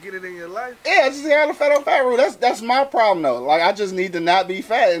rule, you better get it in your life. Yeah, I just had a fat on fat rule. That's my problem though. Like I just need to not be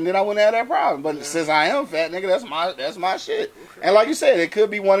fat, and then I wouldn't have that problem. But since I am fat, nigga, that's my shit. Okay. And like you said, it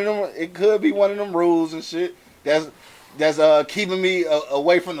could be one of them. It could be one of them rules and shit. That's keeping me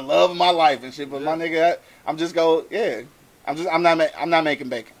away from the love of my life and shit. But my nigga, I'm just go. Yeah, I'm not making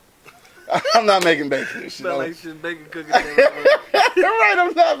bacon. I'm not making bacon. Smell like shit bacon cooking. Right,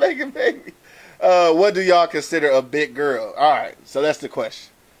 I'm not making bacon. What do y'all consider a big girl? All right, so that's the question.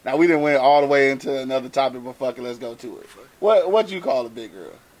 Now we didn't went all the way into another topic, but fuck it, let's go to it. What do you call a big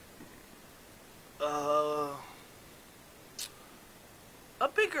girl? A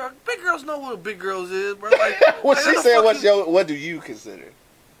big girl. Big girls know what a big girls is, bro. Like, well, she said, what do you consider?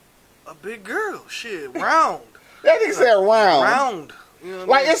 A big girl, shit, round. That nigga said round. Round. You know what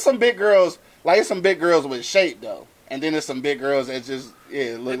like I mean? it's some big girls. Like it's some big girls with shape though, and then there's some big girls that just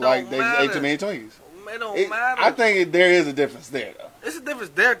look like they ate too many Twinkies. It don't matter. I think there is a difference there though. It's a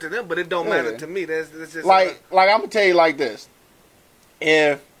difference there to them, but it don't matter to me. That's just like I'm gonna tell you like this.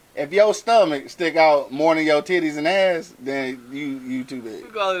 If your stomach stick out more than your titties and ass, then you too big. We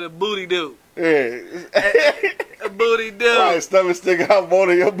call it a booty do. Yeah. A booty do. Right, stomach stick out more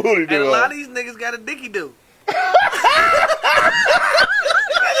than your booty do. And a lot of these niggas got a dicky do. Yeah,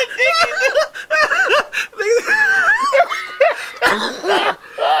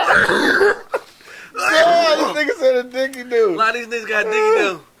 this nigga said a dicky do. A lot of these niggas got a dicky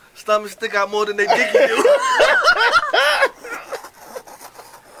do. Stomach stick out more than they dicky do.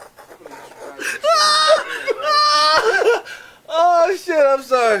 Oh shit, I'm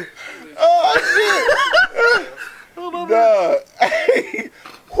sorry. Oh shit. Duh.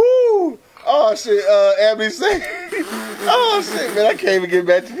 Whoo. Oh shit, Abby say. Oh shit, man, I can't even get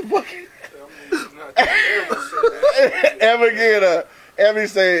back to the fucking. Ever again, Abby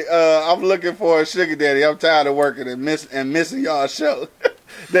say, I'm looking for a sugar daddy. I'm tired of working and missing y'all's show.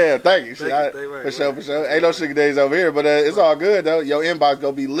 Damn, thank you. For sure. Ain't no sugar daddies over here, but it's all good though. Your inbox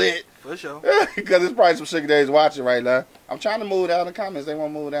gonna be lit. For sure. Because there's probably some sugar daddies watching right now. I'm trying to move down the comments. They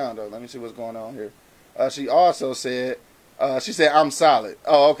won't move down though. Let me see what's going on here. She also said, she said, I'm solid.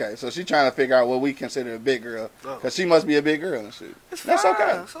 Oh, okay. So she trying to figure out what we consider a big girl. Because she must be a big girl and shit. That's fine.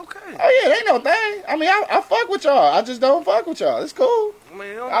 okay. It's okay. Oh, yeah, ain't no thing. I mean, I fuck with y'all. I just don't fuck with y'all. It's cool.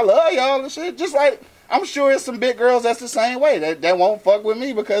 I love y'all and shit. Just like, I'm sure there's some big girls that's the same way. That won't fuck with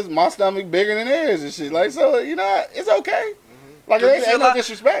me because my stomach bigger than theirs and shit. Like, so, you know, it's okay. Like, it ain't no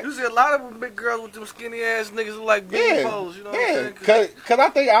disrespect. You see a lot of big girls with them skinny ass niggas look like big hoes, you know what I'm saying? Because I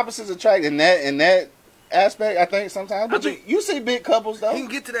think opposites attract in that aspect, I think sometimes. But you see big couples though. He can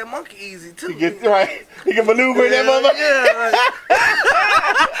get to that monkey easy too. He can maneuver in that motherfucker.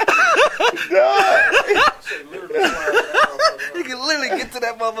 He can literally get to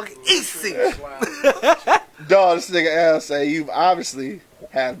that motherfucker easy. Dog, this nigga Al say you've obviously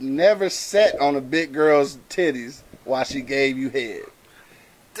have never sat on a big girl's titties while she gave you head.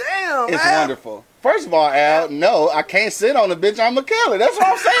 Damn, it's wonderful. First of all, Al, no, I can't sit on a bitch. I'm a killer. That's what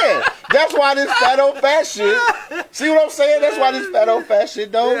I'm saying. That's why this fat old fat shit. See what I'm saying? That's why this fat old fat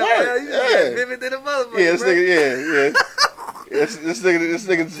shit don't work. Yeah, this nigga. This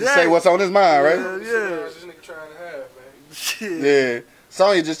nigga just say what's on his mind, right? Yeah. This nigga trying to have, man. Shit. Yeah.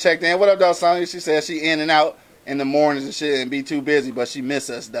 Sonya just checked in. What up, though, Sonya? She said she in and out in the mornings and shit and be too busy, but she miss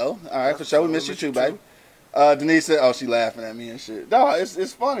us though. All right, for sure, we miss you too, baby. Denise said, "Oh, she laughing at me and shit." No,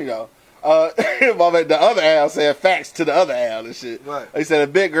 it's funny though. The other Al said facts to the other Al and shit. Right. He said a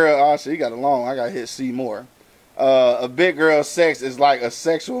big girl. Oh shit, he got a long. I got to hit C more. A big girl sex is like a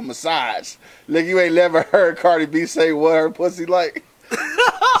sexual massage. Like you ain't never heard Cardi B say what her pussy like.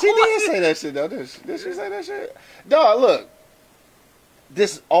 She did say that shit though. Did she say that shit? Dog, look.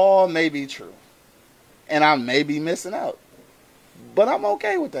 This all may be true, and I may be missing out. But I'm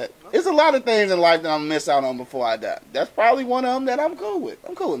okay with that. There's a lot of things in life that I'm gonna miss out on before I die. That's probably one of them that I'm cool with.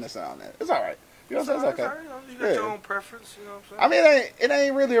 I'm cool with missing out on that. It's all right. You know what I'm saying? It's okay. You got your own preference. You know what I'm saying? I mean, it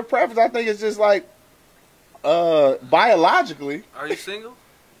ain't really a preference. I think it's just like biologically. Are you single?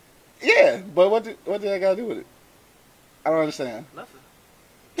 Yeah, but what did I gotta do with it? I don't understand. Nothing.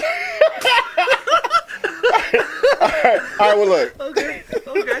 All right. Well, look. Okay.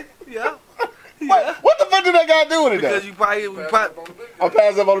 Yeah. What the fuck did that got to do with it, though? Because you probably I'll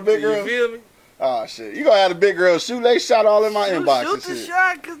pass up on the big girl. You feel me? Oh, shit. You gonna have the big girl shoot they shot all in my inbox Shoot and the shit.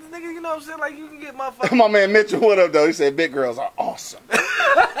 shot, because the nigga, you know what I'm saying? Like, you can get motherfuckers. My man Mitchell, what up, though? He said big girls are awesome.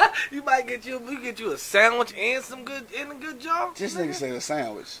 You might get you a sandwich and a good job. This nigga said a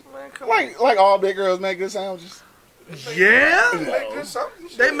sandwich. Man, come on. Like all big girls make good sandwiches. Yeah. They make good something.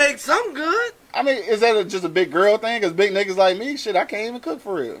 They make some good. I mean, is that just a big girl thing? Because big niggas like me, shit, I can't even cook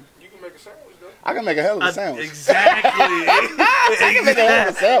for real. You can make a sandwich though. I can make a hell of a sandwich. Exactly. I can make a hell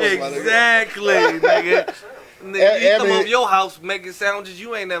of a sandwich, my nigga. Exactly, nigga. Nigga, you come Ebony- over your house making sandwiches,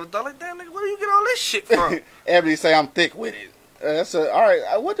 you ain't never thought like, damn, nigga, where do you get all this shit from? Ebony say I'm thick with it. All right.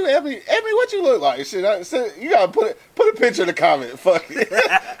 What do Ebony? What you look like? Shit, you gotta put a picture in the comment. Fuck it.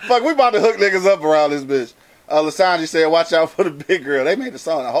 Fuck, we about to hook niggas up around this bitch. Lasandra said, "Watch out for the big girl." They made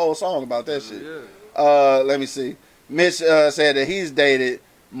a whole song about that shit. Yeah. Let me see. Mitch said that he's dated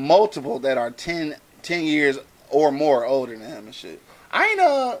multiple that are 10 years or more older than him and shit.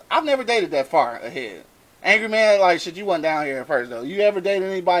 I've never dated that far ahead. Angry man, like shit, you went down here at first though. You ever dated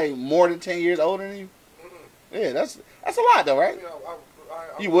anybody more than 10 years older than you? Yeah, that's a lot though, right? You know,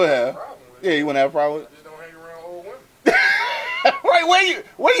 I You would have. problem with Yeah, it. you wouldn't have a problem with I just don't hang around old women. it. Right,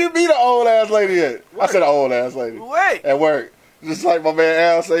 where you meet an old ass lady at? I said an old ass lady. Wait. At work. Just like my man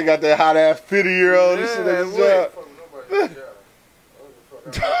Al say, he got that hot ass 50-year-old and shit at his job. Fuck with nobody. Yeah.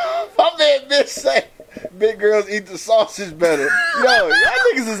 My man Mitch say, big girls eat the sausage better. Yo, y'all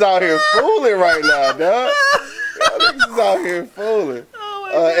niggas is out here fooling right now, dog. Y'all niggas is out here fooling.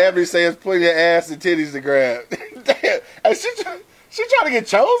 Ebony says plenty of ass and titties to grab. Damn. And she trying to get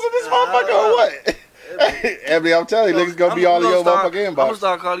chosen this motherfucker or what? Ebony, I'm telling you, niggas gonna be all in your motherfucking inbox. I'm gonna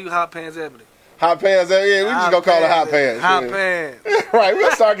start calling you Hot Pants Ebony. Hot pants, yeah, we just gonna call her Hot Pants. Hot yeah. Pants. Right,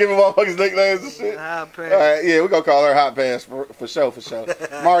 we'll start giving motherfuckers nicknames and shit. Hot Pants. All right, yeah, we're gonna call her Hot Pants for sure.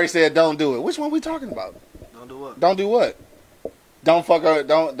 Mari said don't do it. Which one we talking about? Don't do what? Don't do what? Don't fuck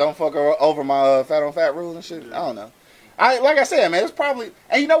her over my fat on fat rule and shit. I don't know. Like I said, man, it's probably,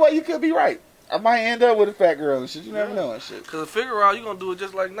 and you know what? You could be right. I might end up with a fat girl and shit. You never know and shit. Cause to figure out you gonna do it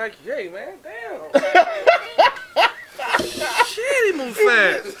just like Nike. Hey man, damn. Shit, he move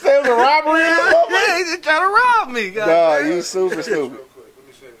fast. Say it was a robbery. Yeah, he just trying to rob me. Nah, goddamn. you super Real stupid. quick, let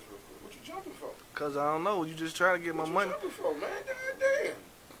me say this real quick. What you jumping for? Cause I don't know. You just trying to get my What money. you jumping for, man?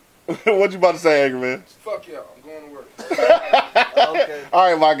 Goddamn. What you about to say, angry man? Fuck y'all. I'm going to work. Okay.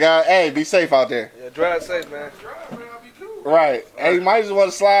 All right, my guy. Hey, be safe out there. Yeah, drive safe, man. Drive, man. I'll be cool. Right. Hey, you might just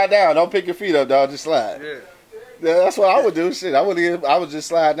want to slide down. Don't pick your feet up, dog. Just slide. Yeah. Yeah, that's what I would do. Shit, I would just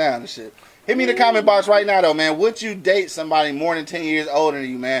slide down and shit. Hit me in the comment box right now, though, man. Would you date somebody more than 10 years older than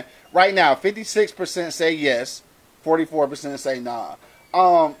you, man? Right now, 56% say yes, 44% say nah.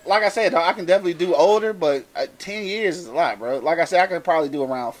 Like I said, though, I can definitely do older, but 10 years is a lot, bro. Like I said, I could probably do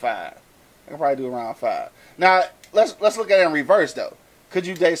around 5. Now, let's look at it in reverse, though. Could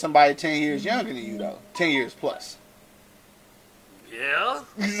you date somebody 10 years younger than you, though? 10 years plus. Yeah.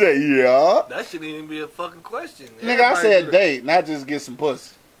 You say, yeah. That shouldn't even be a fucking question. Nigga, I Everybody said do that. date, not just get some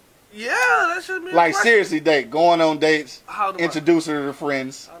pussy. Yeah, that should be a Like, question. seriously, date. Going on dates, How do I? introduce her to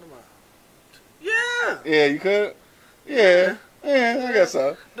friends. How do I? Yeah. Yeah, you could? Yeah. Yeah, I guess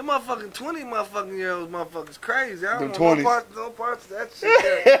so. The motherfucking 20 motherfucking year olds motherfuckers crazy. I don't Them want 20s. no parts of that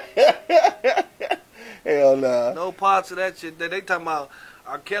shit. Hell nah. No parts of that shit. They talking about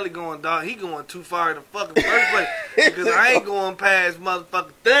R. Kelly going, dog, he going too far in the fucking first place. Because I ain't going past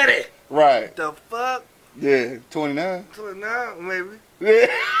motherfucking 30. Right. The fuck? Yeah, 29. 29, maybe. Yeah.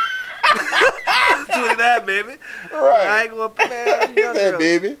 29, baby. I Right. ain't going past He said,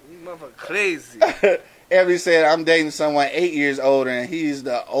 baby. You motherfucker crazy. Ebony said, I'm dating someone 8 years older, and he's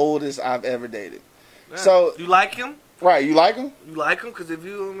the oldest I've ever dated. Yeah. So- you like him? Right, you like him? You like him? Because if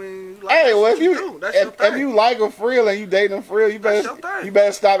you, I mean, you like Hey, that well, shit, if do. That's your if thing. you like him for real and you dating him for real, you That's your better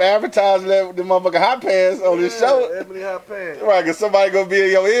thing. stop advertising that the motherfucking hot pants on this show. Ebony Hot Pants. Right, because somebody gonna be in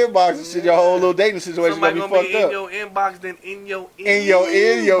your inbox and shit, your whole little dating situation Somebody gonna gonna be be fucked in up. your inbox, then in your In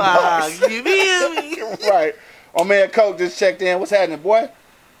your box. You feel me? Right. My man Coke just checked in. What's happening, boy?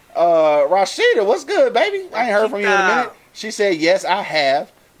 Rashida, what's good, baby? I ain't heard from you in a minute. She said, yes, I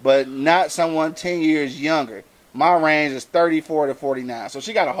have, but not someone 10 years younger. My range is 34 to 49. So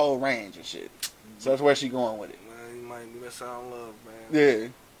she got a whole range and shit. So that's where she going with it. Man, you might be missing out on love, man. Yeah.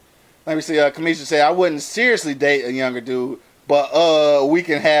 Let me see. Kamisha said, I wouldn't seriously date a younger dude, but we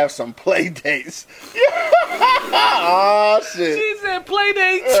can have some play dates. Oh, shit. She said play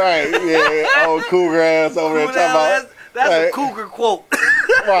dates. Right, yeah. Old cougar ass over there talking about. That's Right. a cougar quote.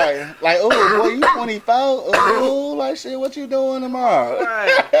 Right. Like, oh, boy, you 24? Oh, like, shit, what you doing tomorrow?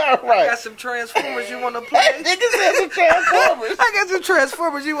 Right. Right. Got some Transformers you want to That play? nigga said some Transformers. I got some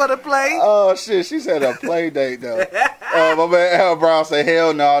Transformers you want to play? Oh, shit. She said a play date, though. My man Al Brown said,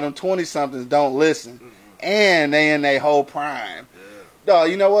 hell no, them 20-somethings don't listen. And they in their whole prime. Yeah, Dog,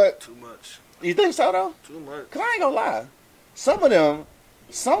 you know what? too much. You think so, though? Too much. Because I ain't gonna lie.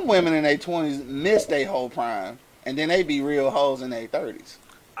 Some women in their 20s miss their whole prime. And then they be real hoes in their 30s.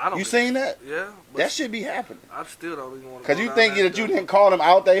 I don't. You seen that? Yeah. But That should be happening. I still don't even want to. Cause you think that you didn't call them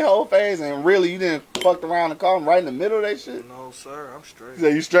out their whole phase, and really you didn't fucked around and call them right in the middle of that shit. No, sir. I'm straight. So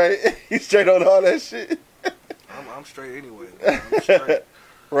you straight? You straight on all that shit? I'm straight anyway. I'm straight.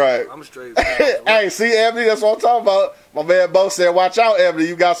 Right. I'm straight. Hey, see, Ebony, that's what I'm talking about. My man Bo said, watch out, Ebony.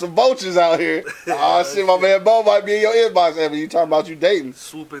 You got some vultures out here. Oh, shit, my man Bo might be in your inbox, Ebony. You talking about you dating.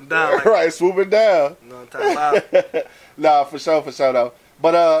 Swooping down. Like, Right, swooping down. you know what I'm talking about? Nah, for sure, though.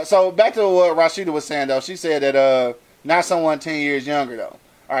 But, so back to what Rashida was saying, though. She said that, not someone 10 years younger, though.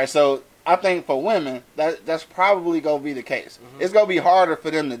 All right, so I think for women, that's probably going to be the case. Mm-hmm. It's going to be harder for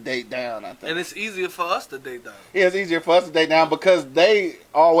them to date down, I think. And it's easier for us to date down. Yeah, it's easier for us to date down because they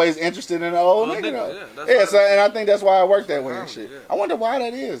always interested in the old nigga, though. Yeah, so, and I think that's why I work that way and shit. Yeah. I wonder why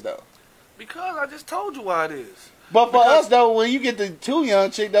that is, though. Because I just told you why it is. But for us, though, when you get the too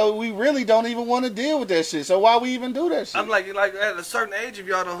young chick, though, we really don't even want to deal with that shit. So why we even do that shit? I'm like at a certain age, if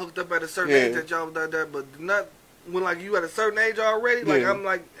y'all done hooked up at a certain age that y'all done that, but not when like you at a certain age already. Like I'm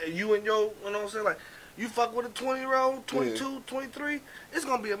like you and your, you know what I'm saying? Like you fuck with a 20-year-old, 22, 23, it's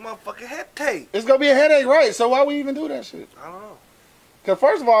gonna be a motherfucking headache. It's gonna be a headache, right? So why we even do that shit? I don't know. Cause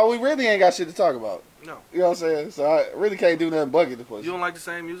first of all, we really ain't got shit to talk about. No. You know what I'm saying? So I really can't do nothing but get the pussy. You don't like the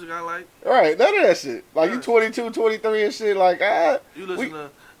same music I like? Right, none of that shit. Like you 22, 23 and shit. Like you listen to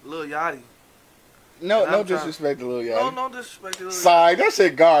Lil Yachty. No disrespect to Lil Yachty. No disrespect to Lil Yachty. Sorry, that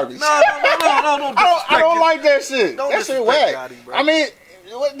shit garbage. No. I don't like that shit. That shit whack. Yachty, bro. I mean,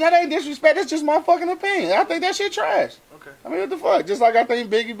 that ain't disrespect. That's just my fucking opinion. I think that shit trash. Okay. I mean, what the fuck? Just like I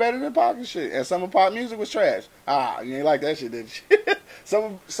think Biggie better than Pac and shit. And some of Pac music was trash. You ain't like that shit, did you?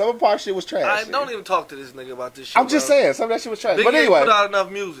 some of Pac shit was trash. Don't even talk to this nigga about this shit. I'm just saying, some of that shit was trash. Biggie but anyway. ain't put out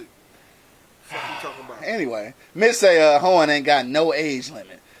enough music. What you talking about? Anyway, Miss say Hohen ain't got no age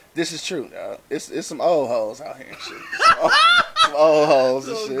limit. This is true, dog. It's some old hoes out here and shit. Some old hoes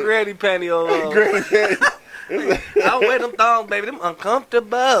and shit. Granny panty old hoes. Granny panty. I wear them thongs, baby. Them uncomfortable.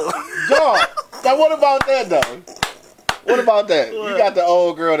 Dog. Now what about that, though? What about that? What? You got the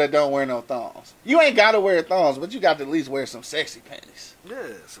old girl that don't wear no thongs. You ain't got to wear thongs, but you got to at least wear some sexy panties. Yeah.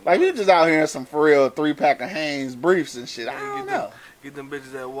 Like, you just out here in some for real 3-pack of Hanes briefs and shit. I don't know. Get them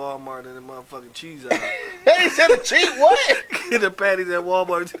bitches at Walmart and the motherfucking cheese out. They said a cheap what? Get the patties at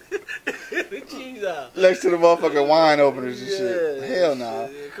Walmart and the cheese out. Next to the motherfucking wine openers and shit. Hell no. Nah.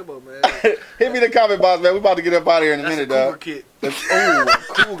 Yeah, come on, man. Hit me the comment box, man. We about to get up out of here in a minute, dog. Kit. A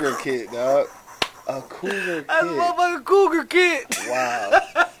cougar kit, dog. A cougar kit. That's a motherfucking cougar kit. Wow.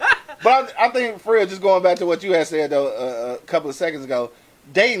 But I think, for real, just going back to what you had said, though, a couple of seconds ago,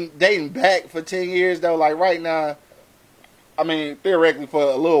 dating back for 10 years, though, like right now, I mean, theoretically for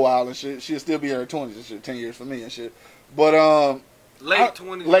a little while and shit, she'll still be in her 20s and shit, 10 years for me and shit. But, late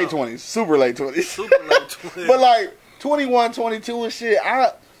 20s. Late 20s. Super late 20s. Super late 20s. But, like, 21, 22 and shit,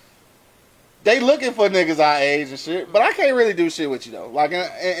 they looking for niggas our age and shit, but I can't really do shit with you, though. Like,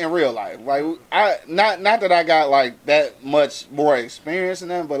 in real life. Like, not that I got, like, that much more experience in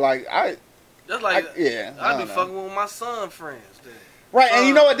them, but, like, That's like, I be fucking with my son friends, then. Right, and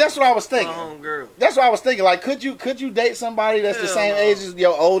you know what? That's what I was thinking. Homegirl. That's what I was thinking. Like, could you date somebody that's the same age as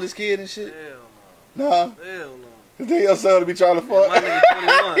your oldest kid and shit? Hell no. Hell no. Cause then your son to be trying to fuck. My nigga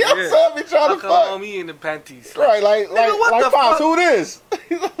 21. Your son be trying to fuck. Come on me in the panties. Right, like Pops, who this?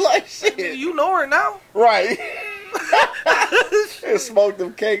 Like shit. You know her now. Right. And smoke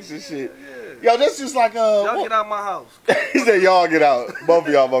them cakes and shit. Yeah. Yo, that's just like y'all get out my house. He said y'all get out. Both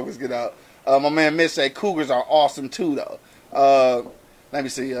of y'all motherfuckers get out. My man Mitch said cougars are awesome too though. Let me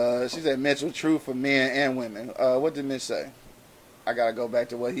see. She said Mitchell true for men and women. What did Mitch say? I gotta go back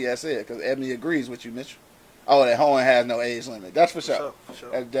to what he had said because Ebony agrees with you, Mitchell. Oh, that Hohen has no age limit. That's for sure. For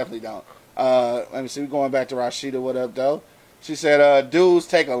sure. That definitely don't. Let me see. We're going back to Rashida. What up, though? She said dudes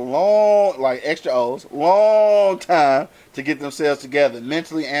take a long, like extra O's, long time to get themselves together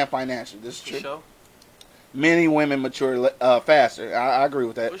mentally and financially. This is true. For sure. Many women mature faster. I agree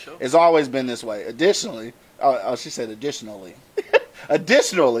with that. For sure. It's always been this way. Additionally, she said additionally.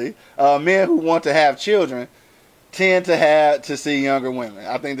 Additionally, men who want to have children tend to see younger women.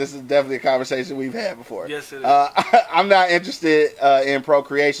 I think this is definitely a conversation we've had before. Yes, it is. I'm not interested in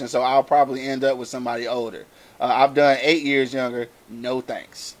procreation, so I'll probably end up with somebody older. I've done 8 years younger. No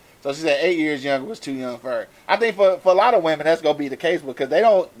thanks. So she said 8 years younger was too young for her. I think for a lot of women that's gonna be the case because they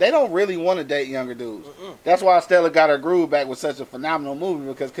don't really want to date younger dudes. Mm-mm. That's why Stella got her groove back with such a phenomenal movie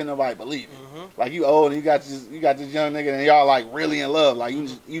because couldn't nobody believe it. Mm-hmm. Like you old and you got this young nigga and y'all like really in love. Like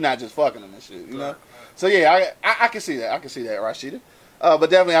you not just fucking him and shit. You know. Right. So yeah, I can see that. I can see that, Rashida.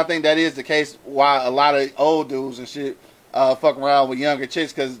 But definitely I think that is the case. Why a lot of old dudes and shit fucking around with younger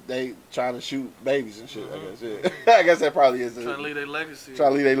chicks because they trying to shoot babies and shit. I guess. Yeah. I guess that probably is. Trying to leave their legacy. Trying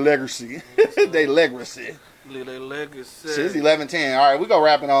to leave their legacy. Their legacy. Leave their legacy. Shit, it's 11:10. All right, we go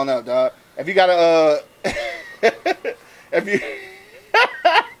wrapping on up, dog. If you got a, if you,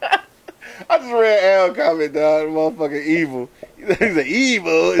 I just read Al comment, dog. Motherfucking evil. He said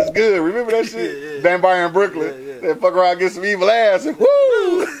evil is good. Remember that shit? Yeah. Vampire in Brooklyn. Yeah. That fuck around, get some evil ass, and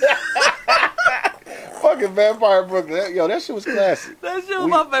woo. Fucking Vampire in Brooklyn. Yo, that shit was classic. That shit was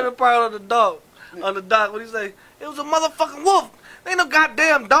my favorite part on the doc. On the doc, when he say it was a motherfucking wolf. Ain't no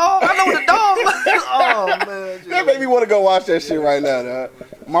goddamn dog. I know the dog. Oh man, That made me want to go watch that shit right now, dog.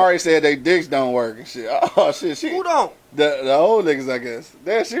 Mari said they dicks don't work and shit. Oh shit, Who don't? The old niggas, I guess.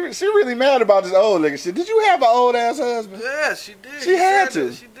 Damn, she really mad about this old nigga shit. Did you have an old ass husband? Yeah, she did. She had said to.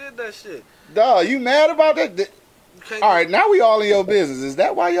 that. She did that shit. Dog, you mad about that? You can't All right, now we all in your business. Is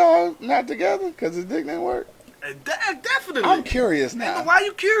that why y'all not together? Because his dick didn't work? Definitely. I'm curious Nigga, now. why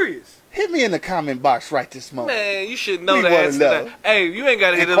you curious? Hit me in the comment box right this moment. Man, you should know We the wanna answer to know. that. Hey, you ain't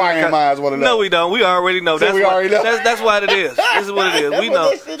got to hit it. Inquiring minds want to know. No, we don't. We already know. So That's we what, already know. That's what it is. This is what it is. That's We what know.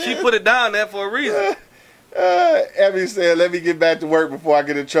 that shit She is. put it down there for a reason. Evie said, let me get back to work before I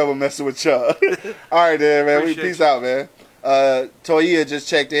get in trouble messing with y'all. All right, then, man. Appreciate Peace you. out, man. Toya just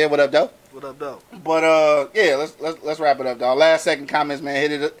checked in. What up, though? What up, though? But yeah, let's wrap it up, dog. Last second comments, man.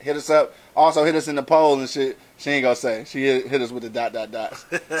 Hit us up. Also hit us in the poll and shit. She ain't gonna say. She hit us with the dots.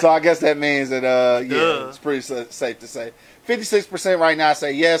 So I guess that means that yeah, it's pretty safe to say. 56% right now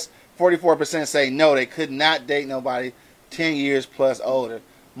say yes. 44% say no. They could not date nobody 10 years plus older.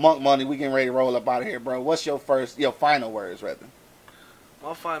 Monk Money, we getting ready to roll up out of here, bro. What's your final words, rather?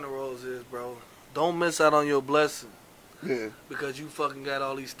 My final rose is, bro, don't miss out on your blessing. Yeah. Because you fucking got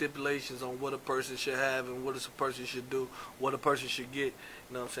all these stipulations on what a person should have and what a person should do, what a person should get.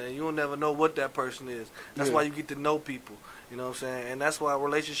 You know what I'm saying? You'll never know what that person is. That's Yeah. why you get to know people. You know what I'm saying? And that's why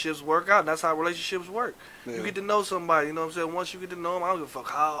relationships work out. And that's how relationships work. Yeah. You get to know somebody. You know what I'm saying? Once you get to know them, I don't give a fuck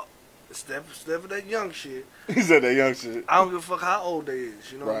how. Step for that young shit. He said that young shit. I don't give a fuck how old they is.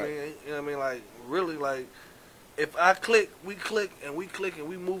 You know what I Right. mean? You know what I mean? Like, really, like, if I click, we click, and we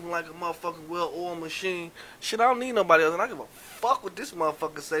moving like a motherfucking well-oiled machine, shit, I don't need nobody else. And I give a fuck what this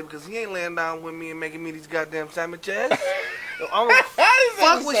motherfucker say because he ain't laying down with me and making me these goddamn sandwiches. I don't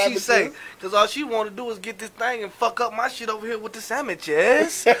fuck what she say because all she want to do is get this thing and fuck up my shit over here with the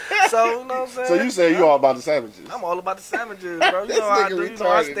sandwiches. So, you know what I'm saying? So you say you all about the sandwiches? I'm all about the sandwiches, bro. You This know how I nigga do. You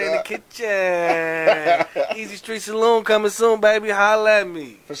know I retarded, stay in the dog. kitchen. Easy Street Saloon coming soon, baby. Holla at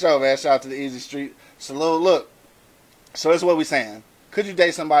me. For sure, man. Shout out to the Easy Street Saloon. Look, so that's what we saying. Could you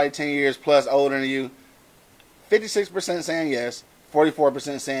date somebody 10 years plus older than you? 56% saying yes,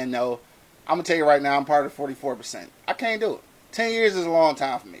 44% saying no. I'm going to tell you right now, I'm part of the 44%. I can't do it. 10 years is a long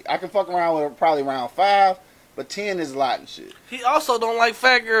time for me. I can fuck around with probably around 5, but 10 is a lot and shit. He also don't like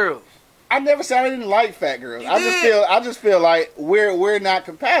fat girls. I never said I didn't like fat girls. You I did. just feel like we're not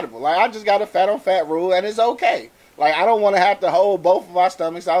compatible. Like I just got a fat on fat rule and it's okay. Like I don't want to have to hold both of our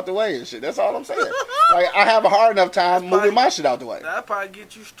stomachs out the way and shit. That's all I'm saying. Like I have a hard enough time moving my shit out the way. That'll probably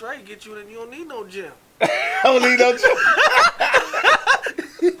get you straight, get you, and you don't need no gym. I don't need no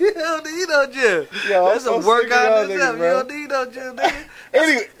You don't need no gym. Yo, That's I'm a so workout sick in of y'all niggas, itself. You bro. don't need no gym,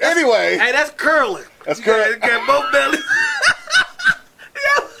 nigga. Anyway, Hey, that's curling. That's You got- curling. You got both bellies.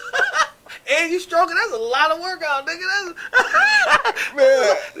 Yeah. And you stroking. That's a lot of workout, nigga. That's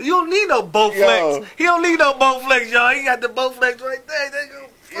man. You don't need no bow Yo. flex. He don't need no bow flex, y'all. He got the bow flex right there.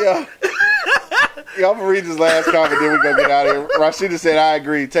 Yeah. Yeah, I'm gonna read this last comment, then we're gonna get out of here. Rashida said, I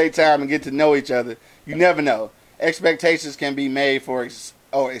agree. Take time and get to know each other. You never know. Expectations can be made for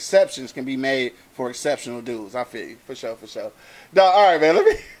exceptions can be made for exceptional dudes. I feel you. For sure. No, all right, man.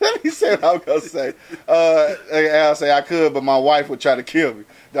 Let me say what I'm gonna say. I'll say I could, but my wife would try to kill me.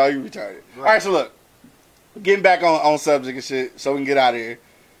 No, you retarded. All right, so look. Getting back on subject and shit, so we can get out of here.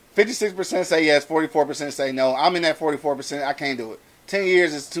 56% say yes, 44% say no. I'm in that 44%. I can't do it. 10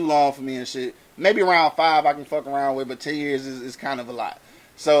 years is too long for me and shit. Maybe around 5 I can fuck around with, but 10 years is kind of a lot.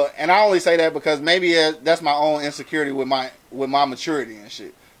 So, and I only say that because maybe that's my own insecurity with my maturity and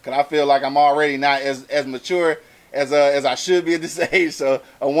shit. Because I feel like I'm already not as mature as I should be at this age. So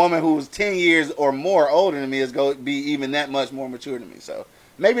a woman who's 10 years or more older than me is going to be even that much more mature than me. So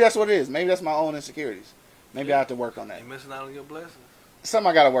maybe that's what it is. Maybe that's my own insecurities. Maybe I have to work on that. You missing out on your blessings.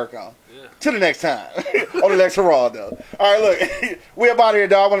 Something I got to work on. Yeah. Till the next time. On the next hurrah, though. All right, look. We up out of here,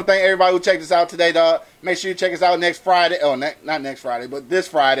 dog. I want to thank everybody who checked us out today, dog. Make sure you check us out next Friday. Oh, not next Friday, but this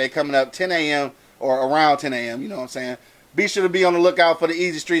Friday coming up 10 a.m. or around 10 a.m. You know what I'm saying? Be sure to be on the lookout for the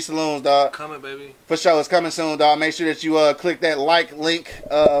Easy Street Saloons, dog. Coming, baby. For sure. It's coming soon, dog. Make sure that you click that like link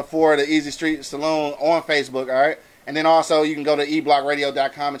for the Easy Street Saloon on Facebook, all right? And then also you can go to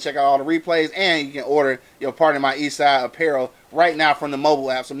eblockradio.com and check out all the replays, and you can order your Pardon My Eastside apparel right now from the mobile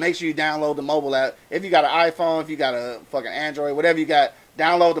app. So make sure you download the mobile app. If you got an iPhone, if you got a fucking Android, whatever you got,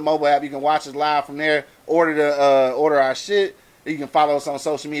 download the mobile app. You can watch us live from there. Order our shit. You can follow us on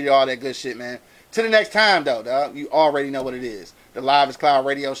social media, all that good shit, man. Till the next time, though, dog, you already know what it is. The Live is Cloud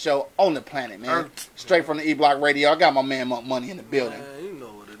radio show on the planet, man. Straight from the E-Block Radio. I got my man Monk Money in the building. Man, you know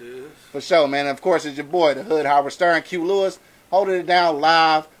what it is. For sure, man. And of course, it's your boy, the Hood, Howard Stern, Q Lewis, holding it down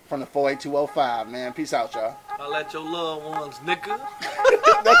live from the 48205, man. Peace out, y'all. I'll let your loved ones, nigga.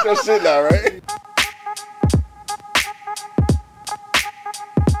 That's your shit now, right?